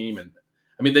run game, and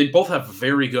I mean they both have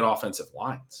very good offensive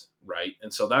lines, right?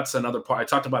 And so that's another part. I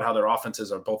talked about how their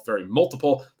offenses are both very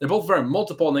multiple. They're both very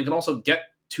multiple, and they can also get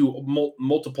to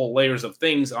multiple layers of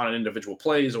things on an individual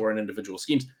plays or in individual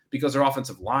schemes because their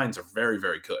offensive lines are very,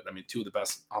 very good. I mean, two of the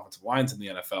best offensive lines in the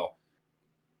NFL,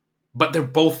 but they're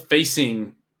both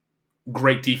facing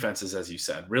great defenses, as you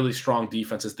said, really strong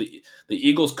defenses. The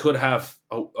Eagles could have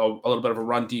a little bit of a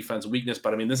run defense weakness,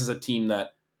 but I mean, this is a team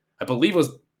that I believe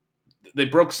they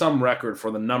broke some record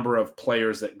for the number of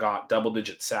players that got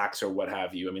double-digit sacks or what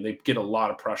have you. I mean, they get a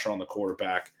lot of pressure on the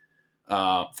quarterback.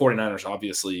 49ers,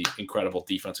 obviously, incredible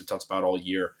defense we've talked about all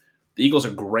year. The Eagles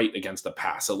are great against the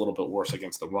pass, a little bit worse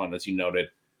against the run, as you noted.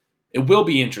 It will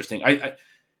be interesting.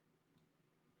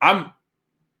 I'm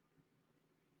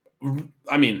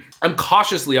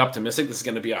cautiously optimistic this is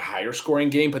going to be a higher scoring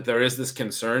game, but there is this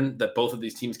concern that both of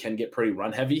these teams can get pretty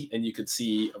run heavy, and you could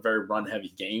see a very run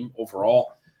heavy game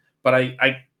overall. But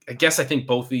I guess I think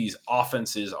both these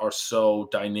offenses are so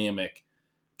dynamic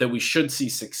that we should see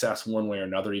success one way or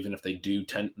another, even if they do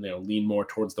lean more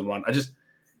towards the run. As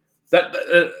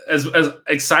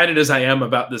excited as I am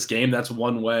about this game, that's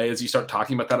one way. As you start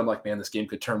talking about that, I'm like, man, this game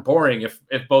could turn boring if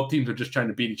both teams are just trying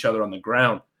to beat each other on the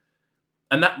ground.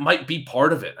 And that might be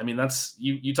part of it. I mean, that's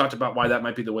you talked about why that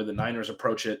might be the way the Niners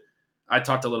approach it. I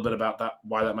talked a little bit about that,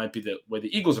 why that might be the way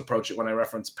the Eagles approach it when I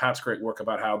referenced Pat's great work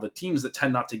about how the teams that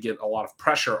tend not to get a lot of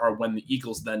pressure are when the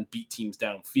Eagles then beat teams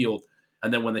downfield.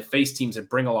 And then when they face teams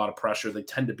that bring a lot of pressure, they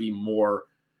tend to be more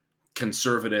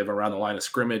conservative around the line of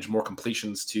scrimmage, more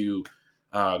completions to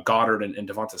Goddard and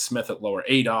Devonta Smith at lower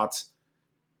ADOTs.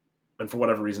 And for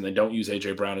whatever reason, they don't use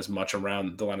A.J. Brown as much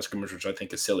around the line of scrimmage, which I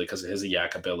think is silly because of his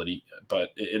yak ability, but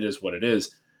it is what it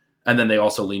is. And then they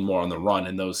also lean more on the run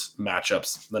in those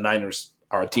matchups. The Niners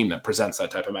are a team that presents that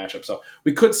type of matchup. So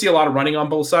we could see a lot of running on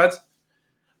both sides.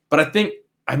 But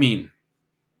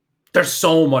there's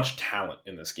so much talent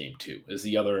in this game too, is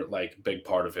the other big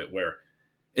part of it, where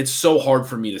it's so hard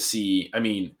for me to see. I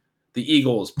mean, the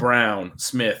Eagles, Brown,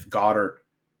 Smith, Goddard,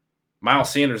 Miles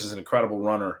Sanders is an incredible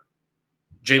runner.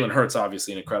 Jalen Hurts,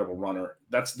 obviously an incredible runner.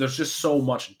 There's just so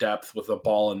much depth with the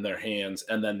ball in their hands.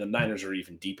 And then the Niners are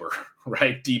even deeper,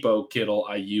 right? Debo, Kittle,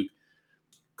 Ayuk,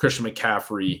 Christian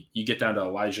McCaffrey. You get down to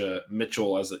Elijah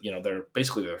Mitchell as they're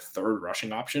basically their third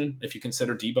rushing option. If you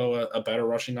consider Debo a better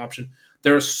rushing option,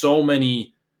 there are so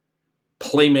many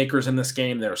playmakers in this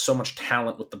game. There's so much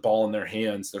talent with the ball in their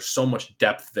hands. There's so much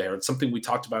depth there. It's something we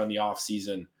talked about in the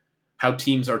offseason, how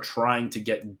teams are trying to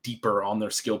get deeper on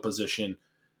their skill position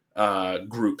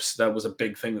groups. That was a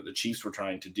big thing that the Chiefs were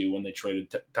trying to do when they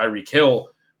traded Tyreek Hill,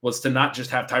 was to not just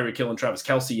have Tyreek Hill and Travis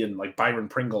Kelce and Byron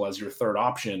Pringle as your third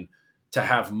option, to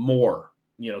have more,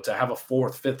 to have a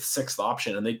fourth, fifth, sixth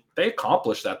option. And they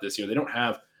accomplished that this year. They don't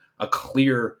have a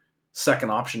clear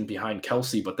second option behind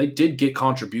Kelce, but they did get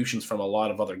contributions from a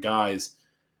lot of other guys.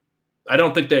 I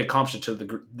don't think they accomplished it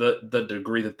to the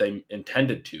degree that they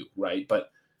intended to, right?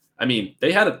 But I mean,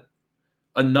 they had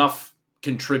enough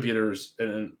contributors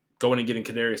and going and getting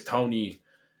Kadarius Toney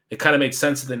it kind of makes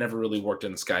sense that they never really worked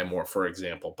in Sky Moore, for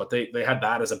example. But they had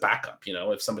that as a backup.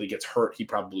 If somebody gets hurt, he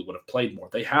probably would have played more.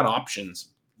 They had options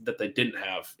that they didn't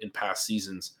have in past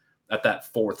seasons at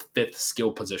that 4th, 5th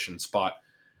skill position spot.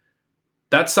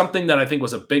 That's something that I think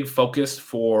was a big focus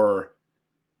for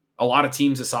a lot of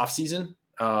teams this offseason.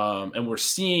 And we're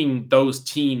seeing those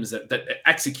teams that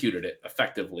executed it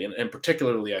effectively. And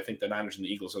particularly, I think the Niners and the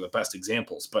Eagles are the best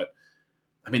examples. But,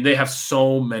 they have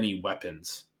so many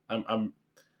weapons. I'm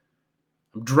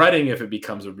dreading if it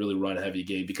becomes a really run-heavy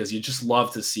game because you just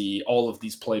love to see all of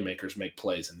these playmakers make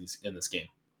plays in this game.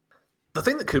 The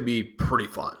thing that could be pretty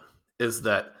fun is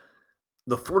that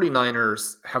the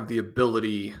 49ers have the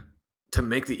ability to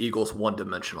make the Eagles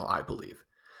one-dimensional, I believe.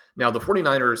 Now, the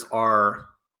 49ers are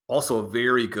also a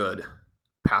very good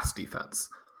pass defense,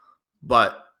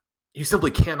 but you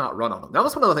simply cannot run on them. That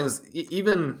was one of the things,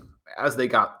 even as they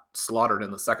got slaughtered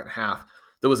in the second half,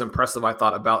 that was impressive, I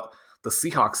thought, about the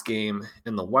Seahawks game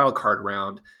in the wild card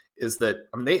round, is that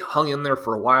they hung in there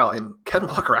for a while, and Ken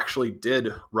Walker actually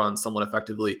did run somewhat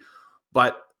effectively,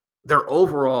 but their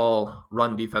overall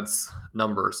run defense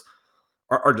numbers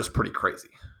are just pretty crazy,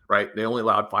 right? They only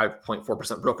allowed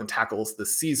 5.4% broken tackles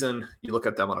this season. You look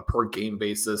at them on a per game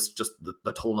basis, just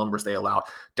the total numbers they allow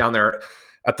down there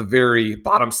at the very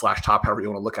bottom / top, however you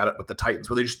want to look at it, with the Titans,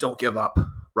 where they just don't give up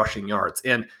rushing yards.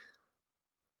 And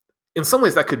in some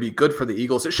ways that could be good for the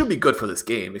Eagles. It should be good for this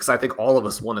game because I think all of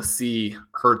us want to see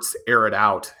Hurts air it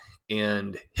out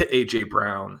and hit A.J.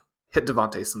 Brown, hit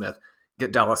Devontae Smith,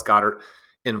 get Dallas Goedert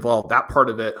involved. That part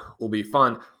of it will be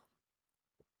fun.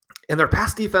 And their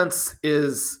pass defense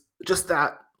is just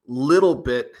that little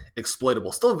bit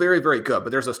exploitable. Still very, very good,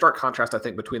 but there's a stark contrast, I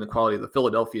think, between the quality of the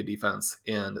Philadelphia defense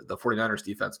and the 49ers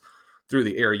defense through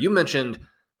the air. You mentioned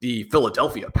the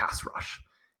Philadelphia pass rush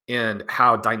and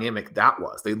how dynamic that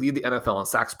was. They lead the NFL in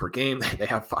sacks per game. They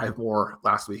have 5 more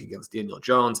last week against Daniel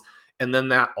Jones. And then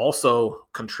that also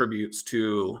contributes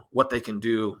to what they can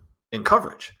do in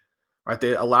coverage, right?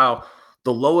 They allow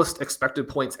the lowest expected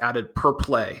points added per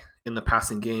play in the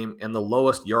passing game and the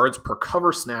lowest yards per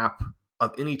cover snap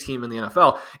of any team in the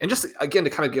NFL. And just, again, to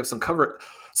kind of give some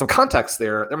context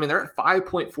there, they're at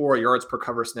 5.4 yards per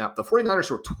cover snap. The 49ers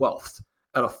were 12th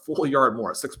at a full yard more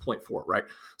at 6.4, right?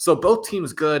 So both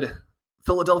teams good.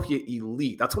 Philadelphia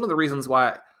elite. That's one of the reasons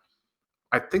why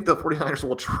I think the 49ers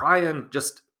will try and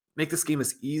just make this game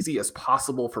as easy as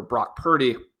possible for Brock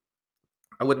Purdy.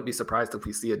 I wouldn't be surprised if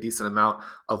we see a decent amount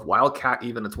of Wildcat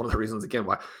even. It's one of the reasons, again,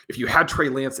 why if you had Trey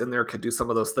Lance in there, could do some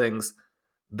of those things,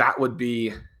 that would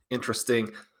be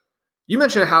interesting. You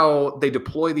mentioned how they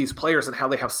deploy these players and how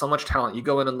they have so much talent. You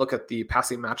go in and look at the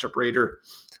passing matchup rater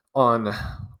on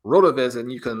RotoViz,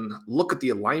 and you can look at the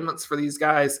alignments for these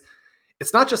guys.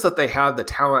 It's not just that they have the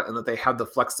talent and that they have the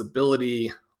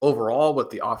flexibility overall with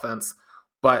the offense,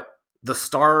 but the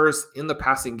stars in the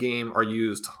passing game are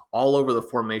used all over the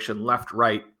formation, left,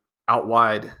 right, out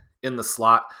wide, in the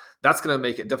slot. That's going to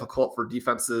make it difficult for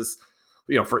defenses,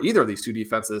 for either of these two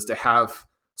defenses to have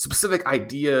specific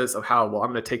ideas of how,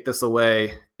 I'm going to take this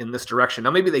away in this direction.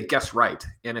 Now, maybe they guess right.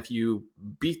 And if you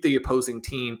beat the opposing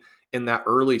team in that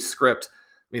early script,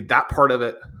 that part of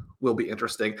it will be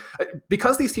interesting.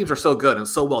 Because these teams are so good and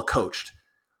so well coached,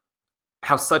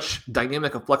 have such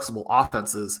dynamic and flexible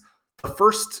offenses, the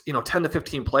first 10 to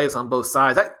 15 plays on both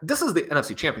sides, this is the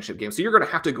NFC Championship game. So you're going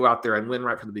to have to go out there and win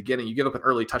right from the beginning. You give up an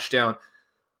early touchdown,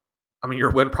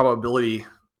 your win probability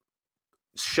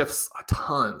shifts a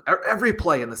ton. Every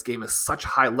play in this game is such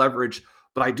high leverage,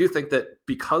 but I do think that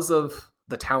because of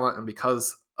the talent and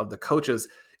because of the coaches,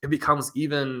 it becomes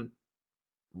even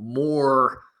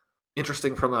more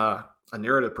interesting from a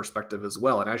narrative perspective as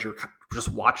well. And as you're just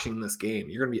watching this game,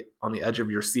 you're going to be on the edge of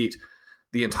your seat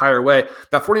the entire way.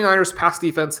 That 49ers pass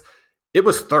defense, it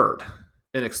was 3rd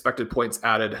in expected points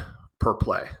added per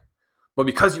play. But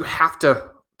because you have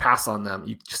to pass on them,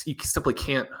 you simply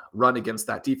can't run against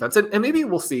that defense. And maybe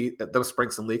we'll see those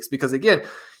springs and leaks because, again,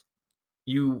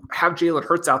 you have Jalen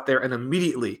Hurts out there and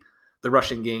immediately the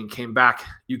rushing game came back.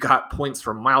 You got points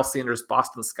from Miles Sanders,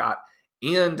 Boston Scott,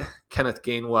 and Kenneth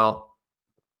Gainwell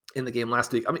in the game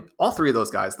last week. All 3 of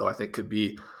those guys, though, I think could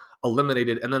be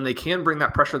eliminated, and then they can bring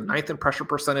that pressure, 9th in pressure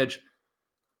percentage.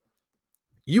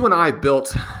 You and I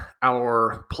built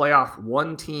our playoff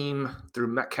 1 team through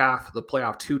Metcalf, the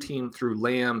playoff 2 team through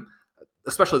Lamb,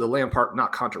 especially the Lamb part,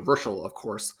 not controversial, of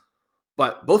course,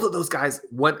 but both of those guys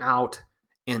went out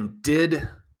and did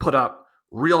put up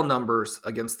real numbers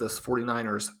against this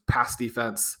 49ers pass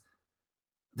defense.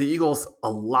 The Eagles,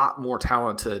 a lot more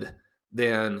talented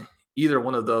than either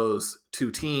one of those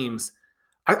 2 teams.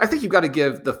 I think you've got to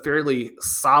give the fairly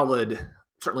solid,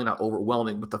 certainly not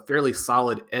overwhelming, but the fairly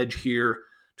solid edge here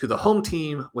to the home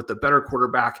team with the better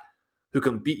quarterback who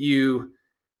can beat you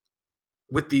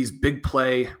with these big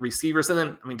play receivers. And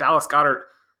then, Dallas Goedert,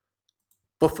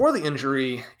 before the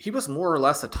injury, he was more or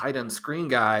less a tight end screen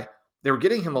guy. They were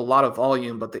getting him a lot of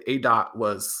volume, but the ADOT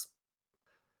was,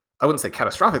 I wouldn't say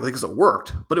catastrophically because it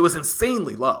worked, but it was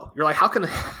insanely low. You're like, how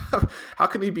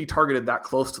can he be targeted that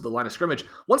close to the line of scrimmage?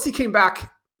 Once he came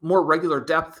back, more regular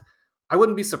depth, I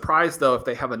wouldn't be surprised, though, if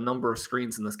they have a number of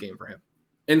screens in this game for him.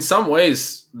 In some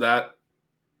ways, that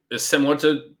is similar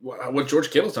to what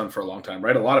George Kittle's done for a long time,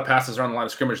 right? A lot of passes around the line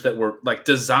of scrimmage that were like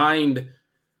designed,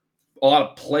 a lot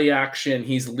of play action.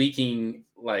 He's leaking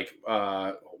like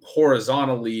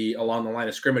horizontally along the line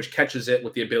of scrimmage, catches it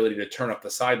with the ability to turn up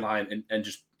the sideline and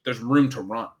just there's room to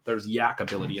run. There's yak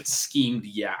ability. It's schemed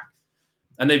yak.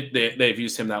 And they've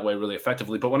used him that way really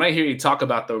effectively. But when I hear you talk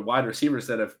about the wide receivers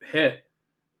that have hit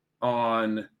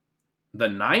on the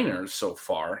Niners so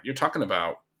far, you're talking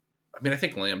about, I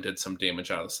think Lamb did some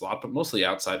damage out of the slot, but mostly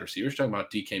outside receivers. You're talking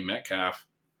about DK Metcalf.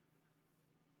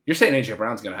 You're saying A.J.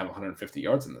 Brown's going to have 150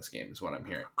 yards in this game is what I'm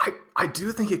hearing. I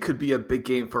do think it could be a big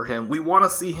game for him. We want to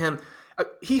see him.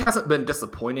 He hasn't been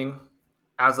disappointing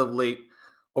as of late.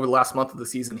 Over the last month of the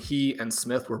season, he and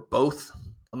Smith were both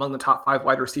among the top 5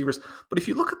 wide receivers. But if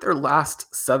you look at their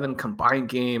last 7 combined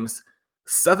games,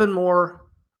 7 more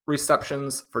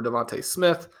receptions for Devontae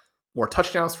Smith, more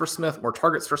touchdowns for Smith, more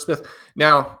targets for Smith.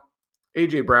 Now,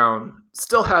 A.J. Brown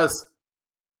still has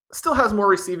more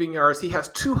receiving yards. He has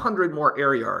 200 more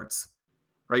air yards,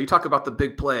 right? You talk about the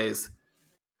big plays.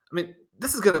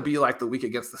 This is going to be like the week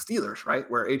against the Steelers, right?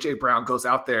 Where A.J. Brown goes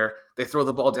out there, they throw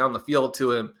the ball down the field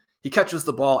to him. He catches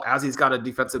the ball as he's got a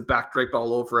defensive back draped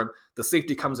all over him. The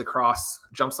safety comes across,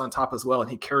 jumps on top as well,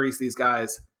 and he carries these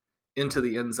guys into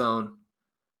the end zone.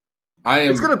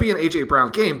 It's going to be an A.J. Brown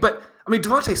game. But,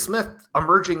 Devontae Smith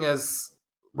emerging as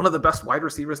one of the best wide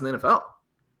receivers in the NFL.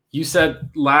 You said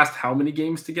last how many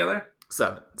games together?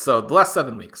 7. So the last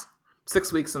 7 weeks.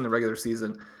 6 weeks in the regular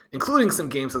season, including some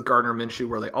games with Gardner Minshew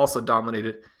where they also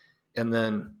dominated. And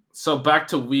then so back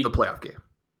to the playoff game.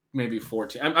 Maybe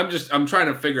 14. I'm trying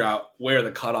to figure out where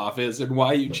the cutoff is and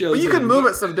why you chose. Well, you can move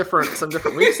it some different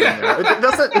weeks in there.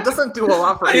 It doesn't do a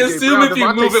lot for AJ assume Brown. If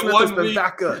you move it 1 been week,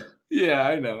 that good. Yeah,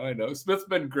 I know. Smith's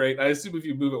been great. I assume if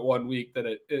you move it 1 week, that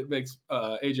it makes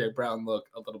AJ Brown look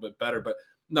a little bit better. But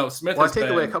no, Smith. Well, I take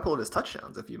away a couple of his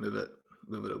touchdowns if you move it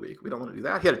a week. We don't want to do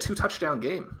that. He had a 2-touchdown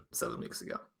game 7 weeks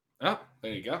ago. Oh,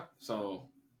 there you go. So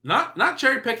not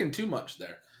cherry picking too much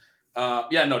there.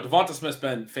 Devonta Smith's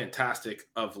been fantastic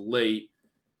of late.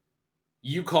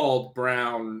 You called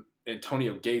Brown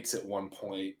Antonio Gates at one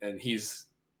point, and he's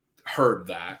heard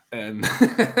that and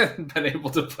been able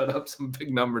to put up some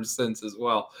big numbers since as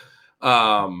well.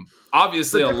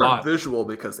 Obviously, it's a lot visual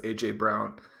because AJ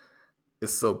Brown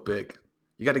is so big.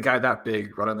 You got a guy that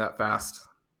big running that fast.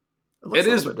 It is a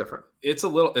little bit different.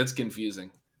 It's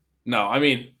confusing. No,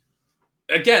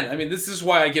 this is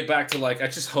why I get back to I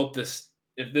just hope this.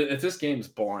 If this game's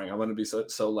boring, I'm going to be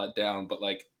so let down. But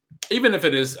even if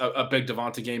it is a big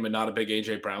Devonta game and not a big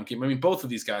AJ Brown game, both of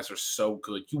these guys are so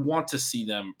good. You want to see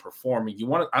them performing. You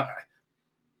want to.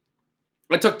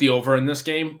 I took the over in this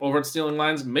game over at Stealing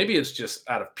Lines. Maybe it's just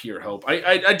out of pure hope.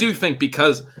 I do think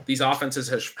because these offenses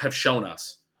have shown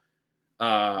us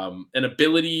an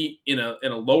ability in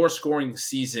a lower scoring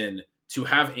season to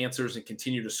have answers and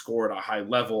continue to score at a high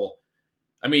level.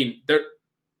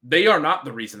 They are not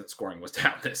the reason that scoring was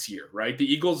down this year, right? The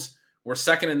Eagles were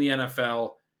second in the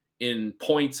NFL in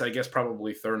points, I guess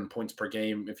probably third in points per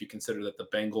game if you consider that the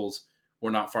Bengals were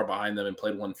not far behind them and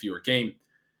played one fewer game.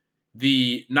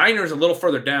 The Niners a little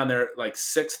further down, they're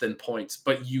 6th in points,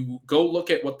 but you go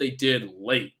look at what they did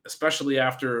late, especially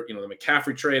after the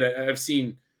McCaffrey trade. I've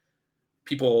seen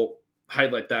people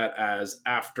highlight that as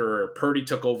after Purdy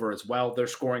took over as well, their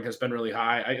scoring has been really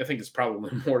high. I think it's probably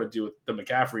more to do with the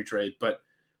McCaffrey trade, but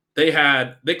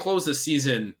they closed the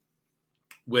season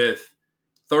with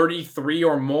 33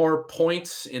 or more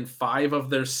points in 5 of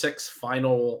their 6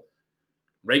 final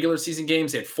regular season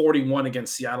games. They had 41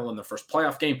 against Seattle in the first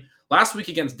playoff game. Last week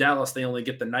against Dallas, they only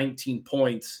get the 19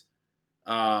 points.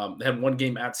 They had one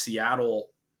game at Seattle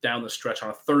down the stretch on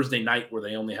a Thursday night where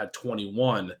they only had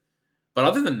 21. But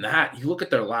other than that, you look at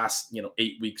their last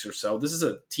 8 weeks or so, this is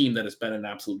a team that has been an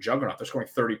absolute juggernaut. They're scoring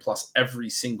 30-plus every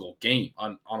single game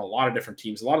on a lot of different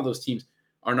teams. A lot of those teams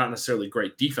are not necessarily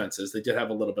great defenses. They did have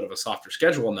a little bit of a softer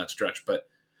schedule in that stretch, but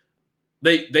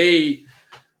they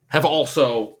have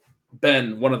also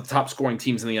been one of the top scoring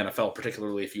teams in the NFL,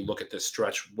 particularly if you look at this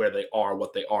stretch where they are,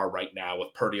 what they are right now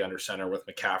with Purdy under center, with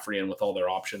McCaffrey, and with all their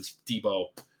options. Debo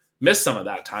missed some of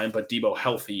that time, but Debo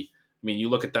healthy. You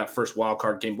look at that first wild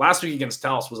card game last week against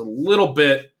Dallas was a little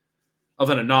bit of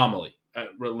an anomaly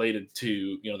related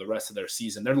to the rest of their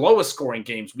season. Their lowest scoring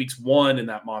games, weeks 1 in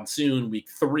that monsoon, week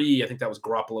 3, I think that was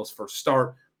Garoppolo's first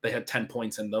start. They had 10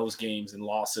 points in those games and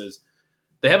losses.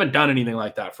 They haven't done anything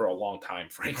like that for a long time,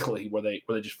 frankly, where they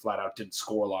just flat out didn't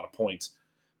score a lot of points.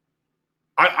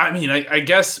 I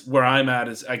guess where I'm at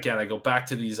is, again, I go back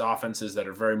to these offenses that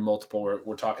are very multiple.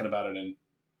 We're talking about it,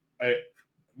 and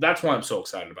that's why I'm so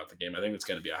excited about the game. I think it's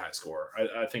going to be a high score.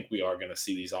 I think we are going to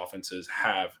see these offenses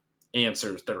have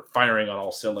answers that are firing on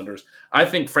all cylinders. I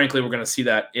think, frankly, we're going to see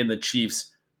that in the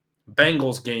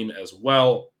Chiefs-Bengals game as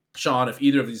well. Sean, if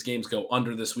either of these games go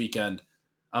under this weekend,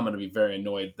 I'm going to be very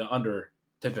annoyed. The under,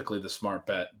 typically the smart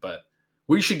bet, but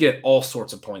we should get all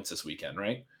sorts of points this weekend,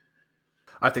 right?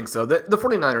 I think so. The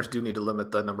 49ers do need to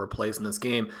limit the number of plays in this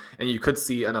game, and you could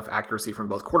see enough accuracy from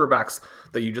both quarterbacks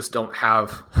that you just don't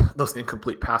have those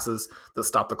incomplete passes that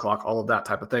stop the clock, all of that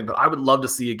type of thing. But I would love to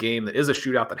see a game that is a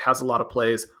shootout that has a lot of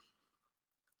plays.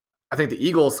 I think the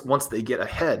Eagles, once they get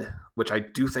ahead, which I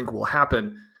do think will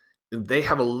happen, they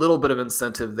have a little bit of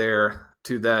incentive there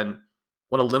to then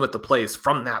want to limit the plays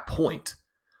from that point.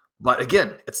 But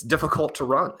again, it's difficult to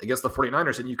run against the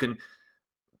 49ers, and you can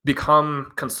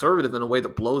become conservative in a way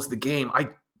that blows the game.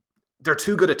 They're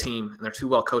too good a team, and they're too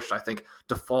well coached, I think,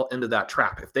 to fall into that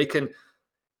trap. If they can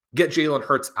get Jalen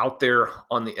Hurts out there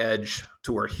on the edge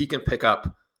to where he can pick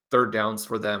up third downs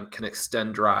for them, can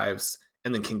extend drives,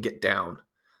 and then can get down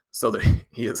so that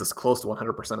he is as close to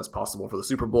 100% as possible for the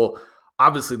Super Bowl.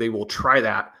 Obviously, they will try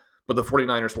that, but the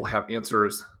 49ers will have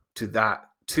answers to that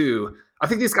too. I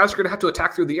think these guys are going to have to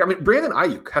attack through the air. I mean, Brandon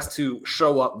Ayuk has to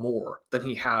show up more than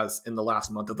he has in the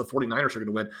last month if the 49ers are going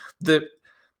to win. The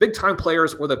big-time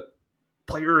players or the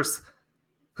players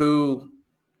who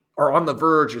are on the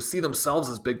verge or see themselves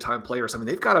as big-time players, I mean,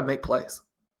 they've got to make plays.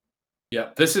 Yeah,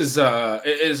 this is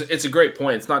it's a great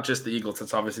point. It's not just the Eagles,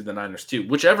 it's obviously the Niners too.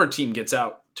 Whichever team gets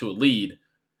out to a lead,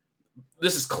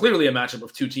 this is clearly a matchup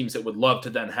of two teams that would love to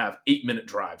then have 8-minute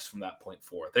drives from that point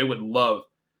forward. They would love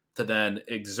to then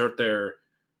exert their,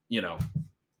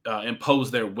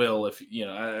 impose their will, if,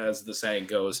 as the saying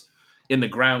goes, in the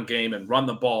ground game and run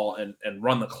the ball and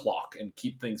run the clock and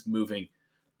keep things moving.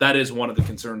 That is one of the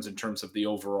concerns in terms of the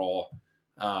overall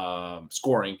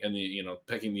scoring and the,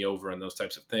 picking the over and those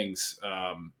types of things.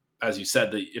 As you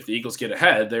said, if the Eagles get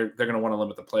ahead, they're going to want to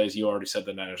limit the plays. You already said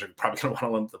the Niners are probably going to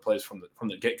want to limit the plays from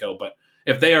the get-go. But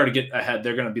if they are to get ahead,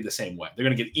 they're going to be the same way. They're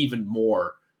going to get even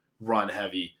more run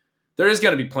heavy. There is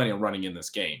going to be plenty of running in this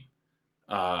game.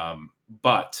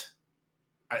 But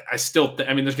I still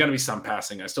there's going to be some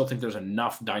passing. I still think there's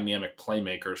enough dynamic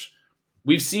playmakers.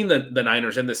 We've seen the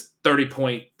Niners in this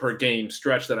 30-point per game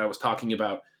stretch that I was talking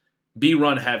about be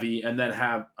run heavy and then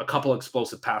have a couple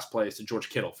explosive pass plays to George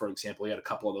Kittle, for example. He had a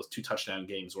couple of those 2-touchdown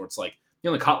games where it's like he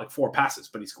only caught like 4 passes,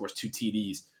 but he scores 2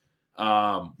 TDs.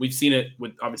 We've seen it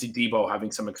with obviously Debo having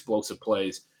some explosive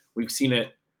plays. We've seen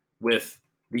it with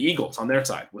the Eagles on their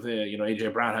side with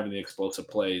AJ Brown having the explosive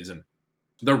plays and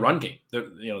their run game.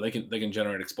 They can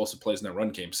generate explosive plays in their run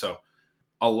game. So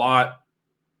a lot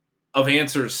of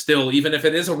answers still, even if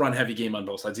it is a run heavy game on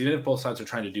both sides, even if both sides are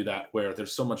trying to do that, where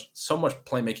there's so much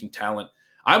playmaking talent.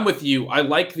 I'm with you. I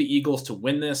like the Eagles to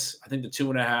win this. I think the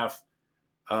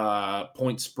 2.5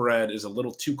 point spread is a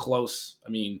little too close. I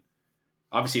mean,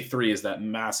 obviously 3 is that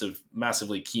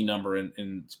massively key number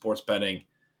in sports betting.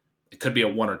 It could be a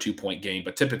 1 or 2 point game,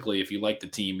 but typically if you like the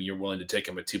team, you're willing to take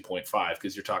them at 2.5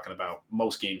 because you're talking about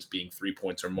most games being 3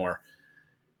 points or more.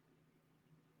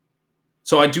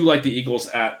 So I do like the Eagles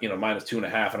at minus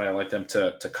 2.5, and I like them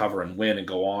to cover and win and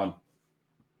go on.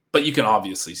 But you can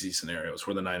obviously see scenarios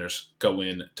where the Niners go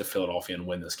in to Philadelphia and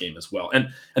win this game as well.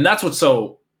 And that's what's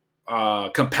so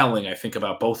compelling, I think,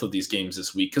 about both of these games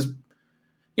this week.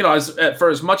 Because, for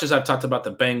as much as I've talked about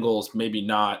the Bengals, maybe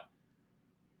not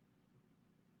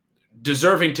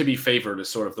deserving to be favored is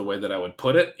sort of the way that I would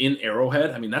put it in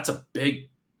Arrowhead. I mean, that's a big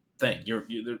thing. You're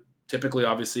typically,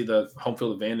 obviously, the home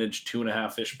field advantage,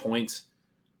 2.5-ish points,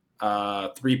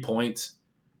 3 points.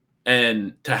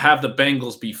 And to have the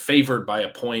Bengals be favored by a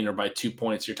point or by 2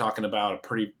 points, you're talking about a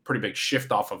pretty big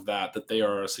shift off of that they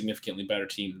are a significantly better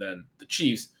team than the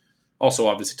Chiefs. Also,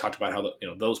 obviously, talked about how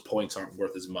those points aren't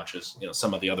worth as much as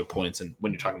some of the other points, and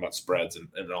when you're talking about spreads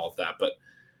and all of that. But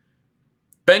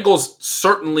Bengals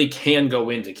certainly can go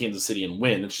into Kansas City and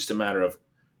win. It's just a matter of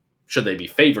should they be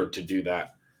favored to do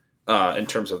that in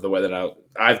terms of the way that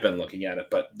I've been looking at it.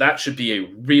 But that should be a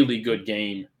really good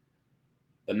game.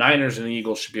 The Niners and the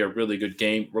Eagles should be a really good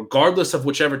game. Regardless of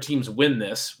whichever teams win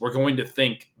this, we're going to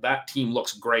think that team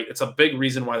looks great. It's a big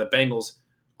reason why the Bengals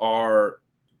are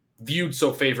viewed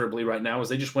so favorably right now is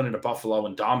they just went into Buffalo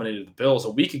and dominated the Bills. A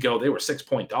week ago, they were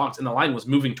 6-point dogs, and the line was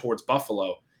moving towards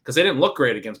Buffalo because they didn't look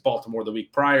great against Baltimore the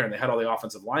week prior, and they had all the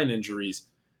offensive line injuries.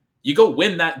 You go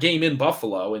win that game in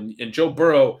Buffalo, and Joe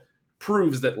Burrow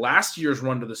proves that last year's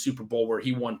run to the Super Bowl, where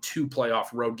he won 2 playoff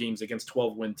road games against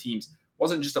 12-win teams,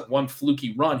 wasn't just a one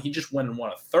fluky run. He just went and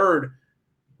won a third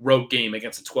road game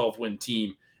against a 12-win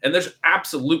team. And there's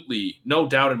absolutely no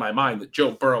doubt in my mind that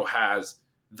Joe Burrow has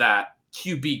that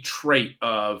QB trait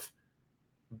of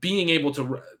being able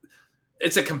to –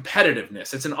 it's a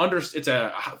competitiveness. It's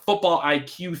a football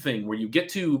IQ thing where you get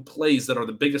to plays that are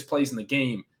the biggest plays in the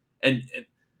game. And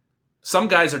some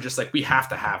guys are just like, we have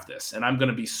to have this, and I'm going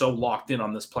to be so locked in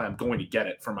on this play. I'm going to get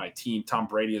it for my team. Tom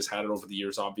Brady has had it over the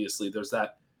years, obviously. There's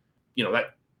that,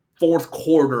 that fourth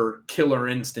quarter killer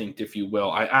instinct, if you will.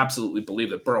 I absolutely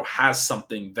believe that Burrow has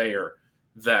something there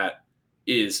that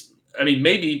is,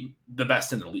 maybe the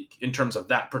best in the league in terms of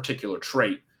that particular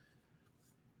trait.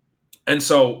 And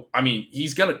so,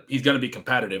 he's going to be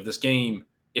competitive. This game,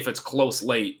 if it's close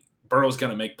late, Burrow's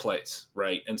going to make plays,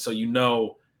 right? And so,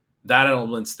 that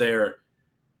element's there.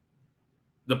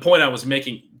 The point I was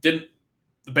making, the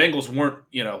Bengals weren't,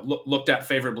 looked at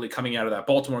favorably coming out of that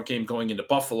Baltimore game going into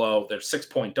Buffalo. They're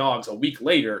 6-point dogs. A week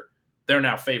later, they're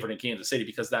now favored in Kansas City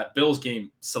because that Bills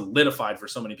game solidified for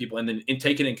so many people. And then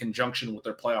taken in conjunction with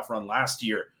their playoff run last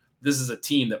year, this is a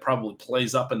team that probably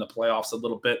plays up in the playoffs a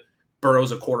little bit.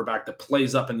 Burrow's a quarterback that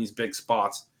plays up in these big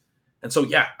spots. And so,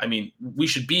 we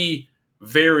should be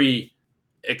very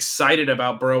excited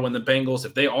about Burrow and the Bengals.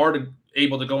 If they are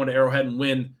able to go into Arrowhead and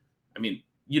win,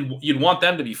 you'd want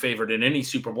them to be favored in any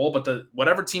Super Bowl, but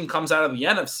whatever team comes out of the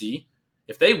NFC,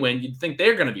 if they win, you'd think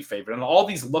they're going to be favored. And all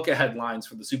these look-ahead lines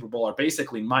for the Super Bowl are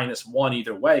basically -1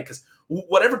 either way, because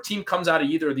whatever team comes out of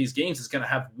either of these games is going to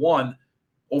have won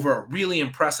over a really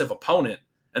impressive opponent,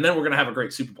 and then we're going to have a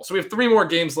great Super Bowl. So we have 3 more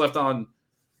games left on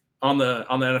the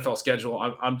NFL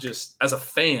schedule. I'm just, as a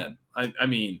fan,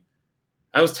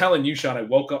 I was telling you, Sean, I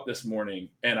woke up this morning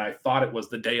and I thought it was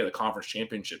the day of the conference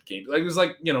championship game. It was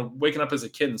like, waking up as a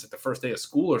kid and it's like the first day of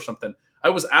school or something. I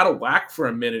was out of whack for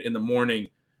a minute in the morning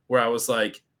where I was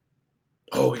like,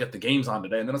 oh, we got the games on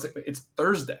today. And then I was like, it's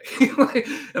Thursday.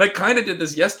 And I kind of did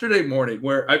this yesterday morning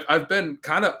where I've been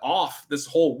kind of off this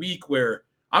whole week where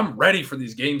I'm ready for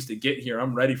these games to get here.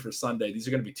 I'm ready for Sunday. These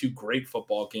are going to be 2 great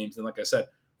football games. And like I said,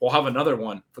 we'll have another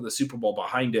one for the Super Bowl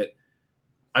behind it.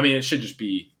 It should just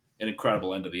be an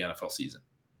incredible end of the NFL season.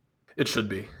 It should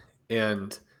be.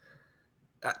 And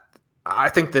I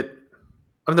think that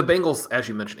the Bengals, as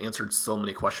you mentioned, answered so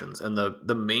many questions. And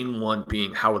the main one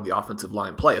being, how would the offensive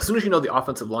line play? As soon as you know the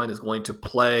offensive line is going to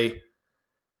play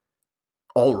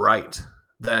all right,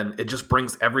 then it just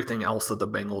brings everything else that the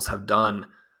Bengals have done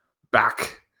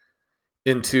back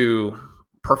into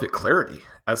perfect clarity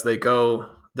as they go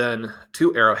then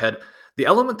to Arrowhead. The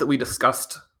element that we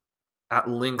discussed at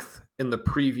length in the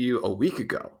preview a week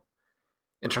ago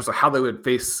in terms of how they would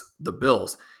face the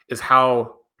Bills is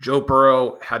how Joe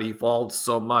Burrow had evolved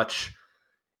so much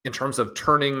in terms of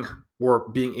turning or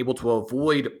being able to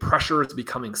avoid pressures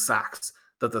becoming sacks,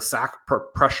 that the sack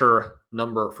pressure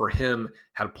number for him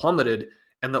had plummeted.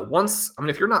 And that once,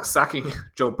 if you're not sacking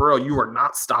Joe Burrow, you are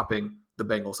not stopping the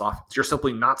Bengals offense. You're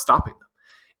simply not stopping them.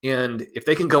 And if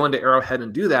they can go into Arrowhead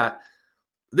and do that,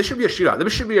 this should be a shootout.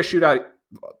 This should be a shootout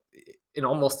in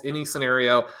almost any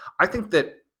scenario. I think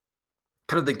that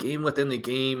kind of the game within the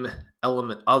game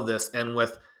element of this, and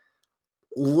with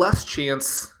less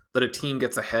chance that a team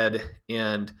gets ahead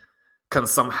and can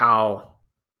somehow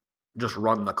just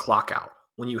run the clock out.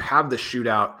 When you have the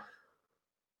shootout,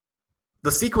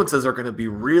 the sequences are going to be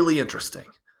really interesting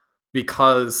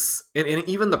because, and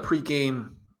even the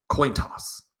pregame coin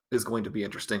toss is going to be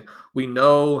interesting. We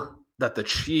know that the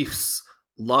Chiefs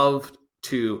love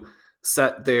to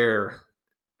set their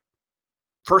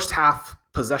first half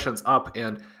possessions up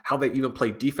and how they even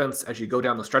play defense as you go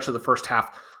down the stretch of the first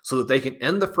half so that they can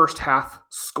end the first half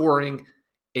scoring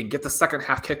and get the second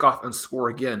half kickoff and score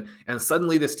again. And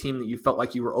suddenly this team that you felt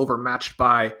like you were overmatched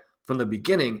by from the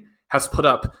beginning has put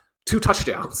up 2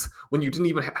 touchdowns when you didn't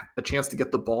even have a chance to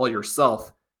get the ball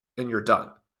yourself, and you're done.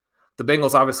 The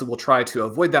Bengals obviously will try to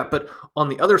avoid that, but on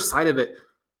the other side of it,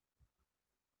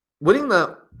 winning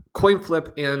the coin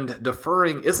flip and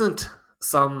deferring isn't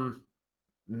some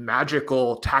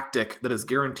magical tactic that is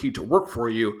guaranteed to work for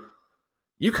you.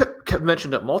 You could have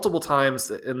mentioned it multiple times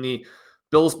in the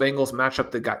Bills-Bengals matchup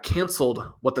that got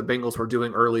canceled, what the Bengals were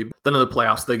doing early. Then in the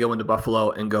playoffs, they go into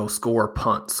Buffalo and go score,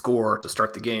 punt, score to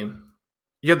start the game.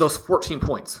 You had those 14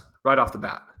 points right off the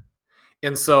bat.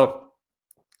 And so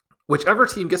whichever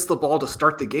team gets the ball to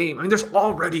start the game, I mean, there's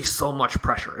already so much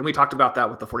pressure. And we talked about that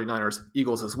with the 49ers,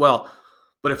 Eagles as well.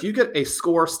 But if you get a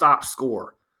stop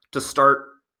score to start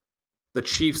the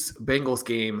Chiefs-Bengals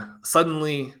game,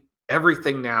 suddenly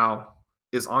everything now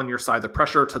is on your side. The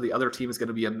pressure to the other team is going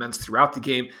to be immense throughout the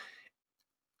game.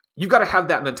 You've got to have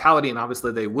that mentality, and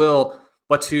obviously they will,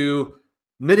 but to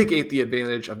mitigate the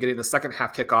advantage of getting the second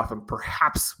half kickoff and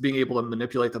perhaps being able to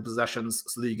manipulate the possessions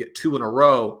so that you get 2 in a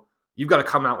row, you've got to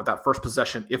come out with that first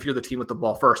possession if you're the team with the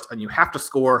ball first, and you have to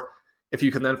score. If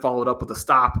you can then follow it up with a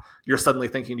stop, you're suddenly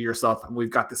thinking to yourself, we've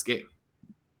got this game.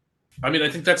 I mean, I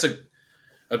think that's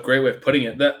a great way of putting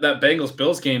it. That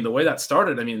Bengals-Bills game, the way that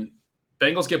started, I mean,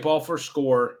 Bengals get ball first,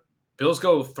 score. Bills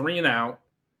go 3 and out.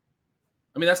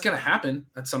 I mean, that's going to happen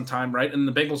at some time, right? And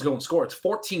the Bengals go and score. It's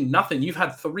 14-0. You've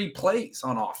had 3 plays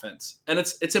on offense. And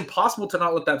it's impossible to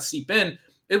not let that seep in.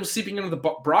 It was seeping into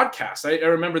the broadcast. I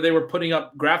remember they were putting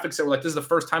up graphics that were like, this is the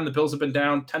first time the Bills have been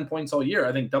down 10 points all year.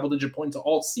 I think double-digit points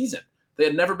all season. They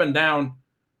had never been down,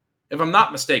 if I'm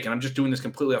not mistaken. I'm just doing this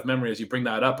completely off memory as you bring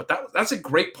that up. But that's a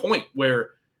great point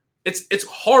where it's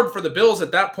hard for the Bills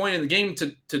at that point in the game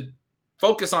to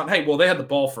focus on, hey, well, they had the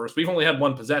ball first. We've only had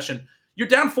 1 possession. You're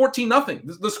down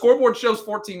 14-0. The scoreboard shows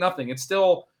 14-0. It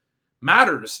still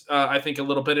matters, I think, a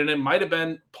little bit. And it might have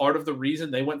been part of the reason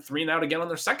they went 3 and out again on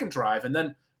their second drive. And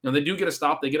then they do get a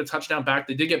stop. They get a touchdown back.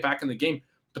 They did get back in the game.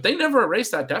 But they never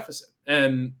erased that deficit.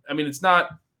 And, I mean, it's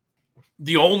not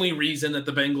the only reason that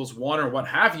the Bengals won or what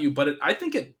have you, but I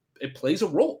think it plays a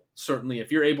role, certainly,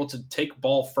 if you're able to take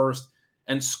ball first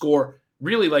and score,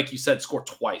 really, like you said, score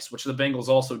twice, which the Bengals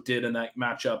also did in that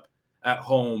matchup at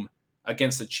home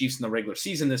against the Chiefs in the regular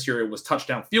season this year. It was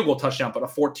touchdown, field goal touchdown, but a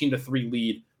 14-3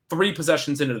 lead, 3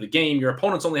 possessions into the game. Your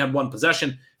opponents only had 1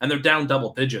 possession, and they're down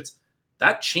double digits.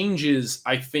 That changes,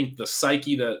 I think, the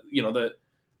psyche,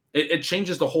 it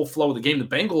changes the whole flow of the game. The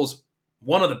Bengals,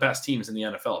 one of the best teams in the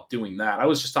NFL doing that. I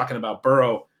was just talking about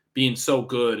Burrow being so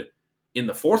good in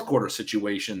the fourth quarter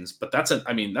situations, but that's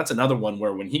another one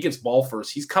where when he gets ball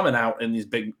first, he's coming out in these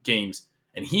big games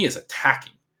and he is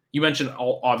attacking. You mentioned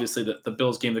obviously the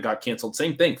Bills game that got canceled.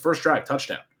 Same thing, first drive,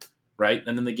 touchdown, right?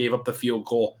 And then they gave up the field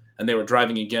goal and they were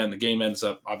driving again. The game ends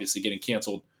up obviously getting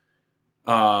canceled.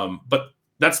 But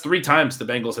that's 3 times the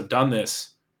Bengals have done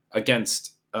this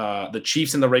against the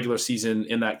Chiefs in the regular season,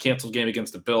 in that canceled game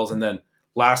against the Bills, and then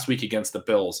last week against the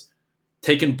Bills,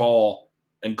 taken ball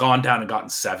and gone down and gotten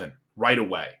 7 right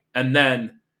away. And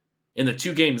then in the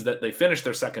 2 games that they finished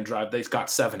their second drive, they got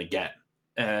 7 again.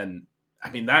 And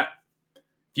I mean, that if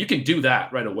you can do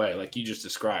that right away, like you just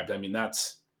described, I mean,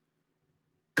 that's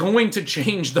going to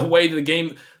change the way the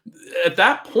game. At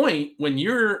that point, when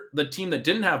you're the team that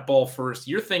didn't have ball first,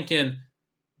 you're thinking,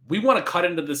 we want to cut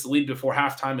into this lead before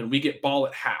halftime and we get ball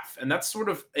at half. And that's sort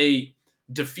of a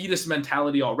defeatist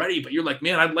mentality already, but you're like,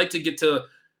 man, I'd like to get to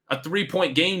a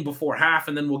 3-point game before half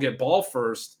and then we'll get ball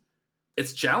first.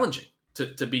 It's challenging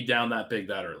to be down that big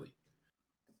that early.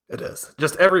 It is.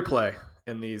 Just every play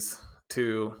in these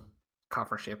 2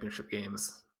 conference championship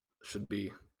games should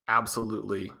be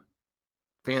absolutely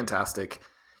fantastic.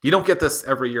 You don't get this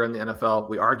every year in the NFL.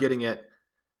 We are getting it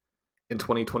in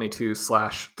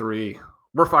 2022/3.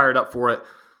 We're fired up for it.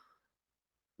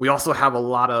 We also have a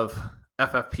lot of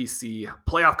FFPC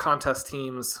playoff contest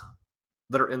teams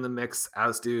that are in the mix,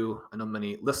 as do I know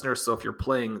many listeners. So if you're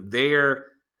playing there,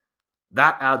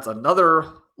 that adds another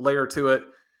layer to it.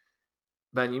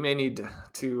 Ben, you may need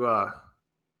to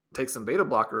take some beta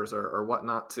blockers or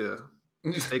whatnot to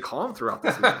stay calm throughout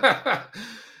the season.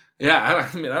 Yeah,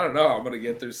 I mean, I don't know how I'm going to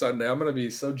get through Sunday. I'm going to be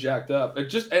so jacked up.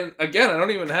 And again, I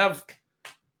don't even have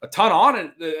a ton on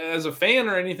it as a fan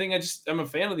or anything. I'm a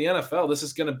fan of the NFL. This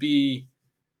is going to be,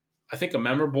 I think, a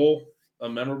memorable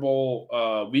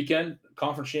weekend,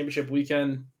 conference championship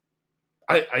weekend.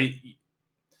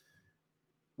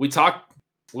 We talked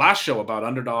last show about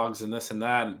underdogs and this and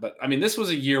that, but I mean, this was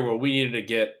a year where we needed to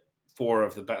get 4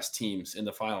 of the best teams in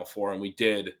the Final Four, and we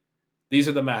did. These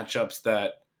are the matchups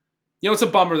that, it's a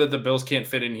bummer that the Bills can't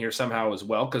fit in here somehow as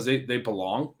well, because they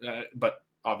belong, but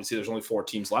obviously there's only 4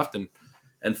 teams left, and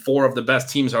 4 of the best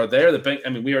teams are there.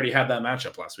 We already had that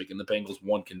matchup last week, and the Bengals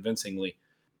won convincingly.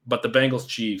 But the Bengals,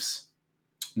 Chiefs,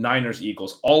 Niners,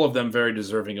 Eagles, all of them very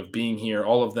deserving of being here.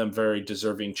 All of them very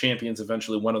deserving champions.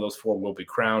 Eventually, one of those 4 will be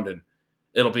crowned, and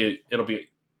it'll be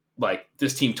like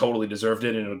this team totally deserved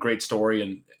it, and a great story.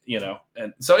 And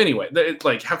and so anyway,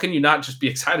 like, how can you not just be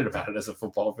excited about it as a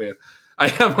football fan?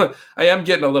 I am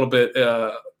getting a little bit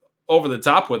over the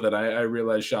top with it. I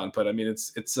realize, Sean, but I mean,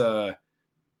 it's going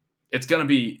to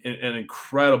be an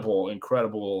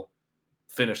incredible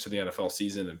finish to the NFL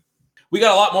season. And we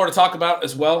got a lot more to talk about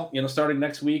as well. Starting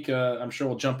next week, I'm sure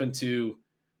we'll jump into,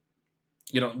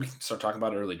 we can start talking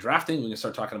about early drafting. We can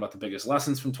start talking about the biggest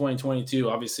lessons from 2022.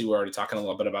 Obviously, we're already talking a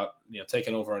little bit about,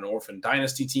 taking over an orphan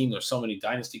dynasty team. There's so many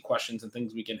dynasty questions and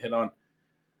things we can hit on.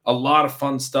 A lot of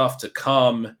fun stuff to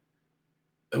come.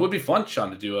 It would be fun,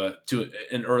 Sean, to do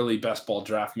an early best ball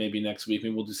draft maybe next week.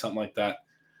 Maybe we'll do something like that.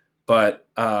 But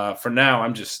for now,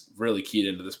 I'm just really keyed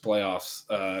into this playoffs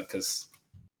because,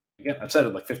 again, I've said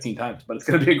it like 15 times, but it's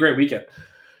going to be a great weekend.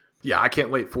 Yeah, I can't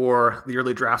wait for the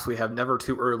early drafts. We have Never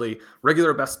Too Early,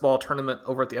 regular best ball tournament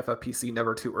over at the FFPC,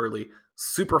 Never Too Early,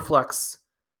 Superflex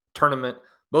tournament.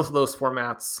 Both of those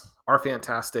formats are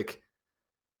fantastic.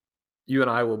 You and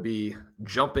I will be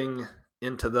jumping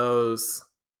into those.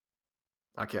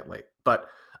 I can't wait. But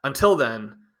until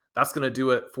then, that's going to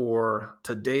do it for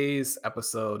today's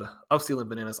episode of Stealing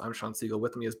Bananas. I'm Sean Siegel.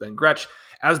 With me is Ben Gretsch.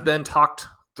 As Ben talked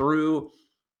through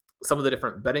some of the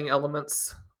different betting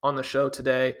elements on the show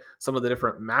today, some of the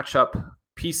different matchup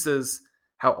pieces,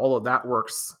 how all of that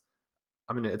works.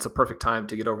 I mean, it's a perfect time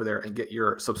to get over there and get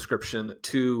your subscription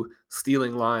to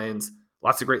Stealing Lines.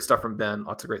 Lots of great stuff from Ben,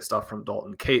 lots of great stuff from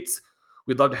Dalton Cates.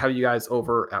 We'd love to have you guys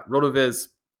over at RotoViz.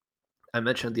 I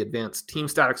mentioned the Advanced Team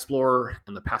Stat Explorer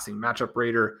and the Passing Matchup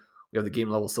Rater. We have the game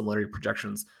level similarity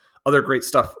projections. Other great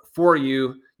stuff for you.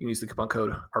 You can use the coupon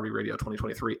code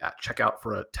RVRadio2023 at checkout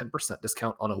for a 10%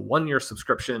 discount on a 1-year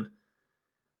subscription.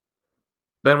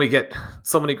 Then we get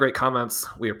so many great comments.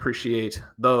 We appreciate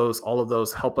those. All of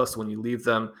those help us when you leave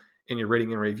them in your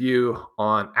rating and review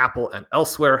on Apple and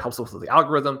elsewhere. Helps us with the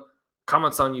algorithm.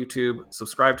 Comments on YouTube.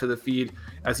 Subscribe to the feed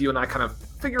as you and I kind of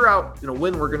figure out,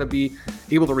 when we're going to be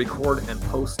able to record and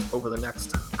post over the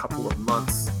next couple of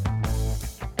months.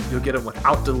 You'll get them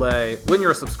without delay when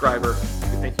you're a subscriber.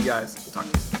 Thank you guys. We'll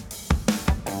talk to you soon.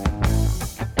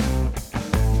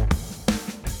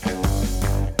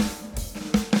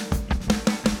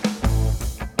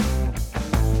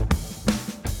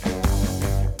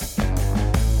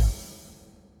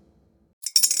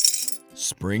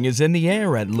 Spring is in the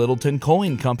air at Littleton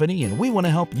Coin Company, and we want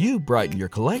to help you brighten your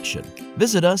collection.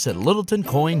 Visit us at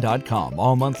littletoncoin.com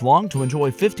all month long to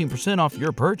enjoy 15% off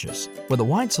your purchase. With a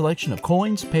wide selection of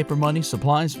coins, paper money,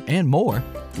 supplies, and more,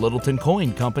 Littleton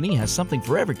Coin Company has something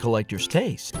for every collector's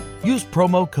taste. Use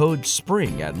promo code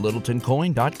SPRING at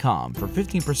littletoncoin.com for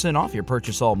 15% off your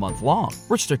purchase all month long.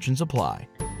 Restrictions apply.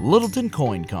 Littleton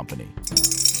Coin Company.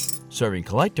 Serving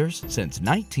collectors since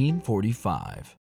 1945.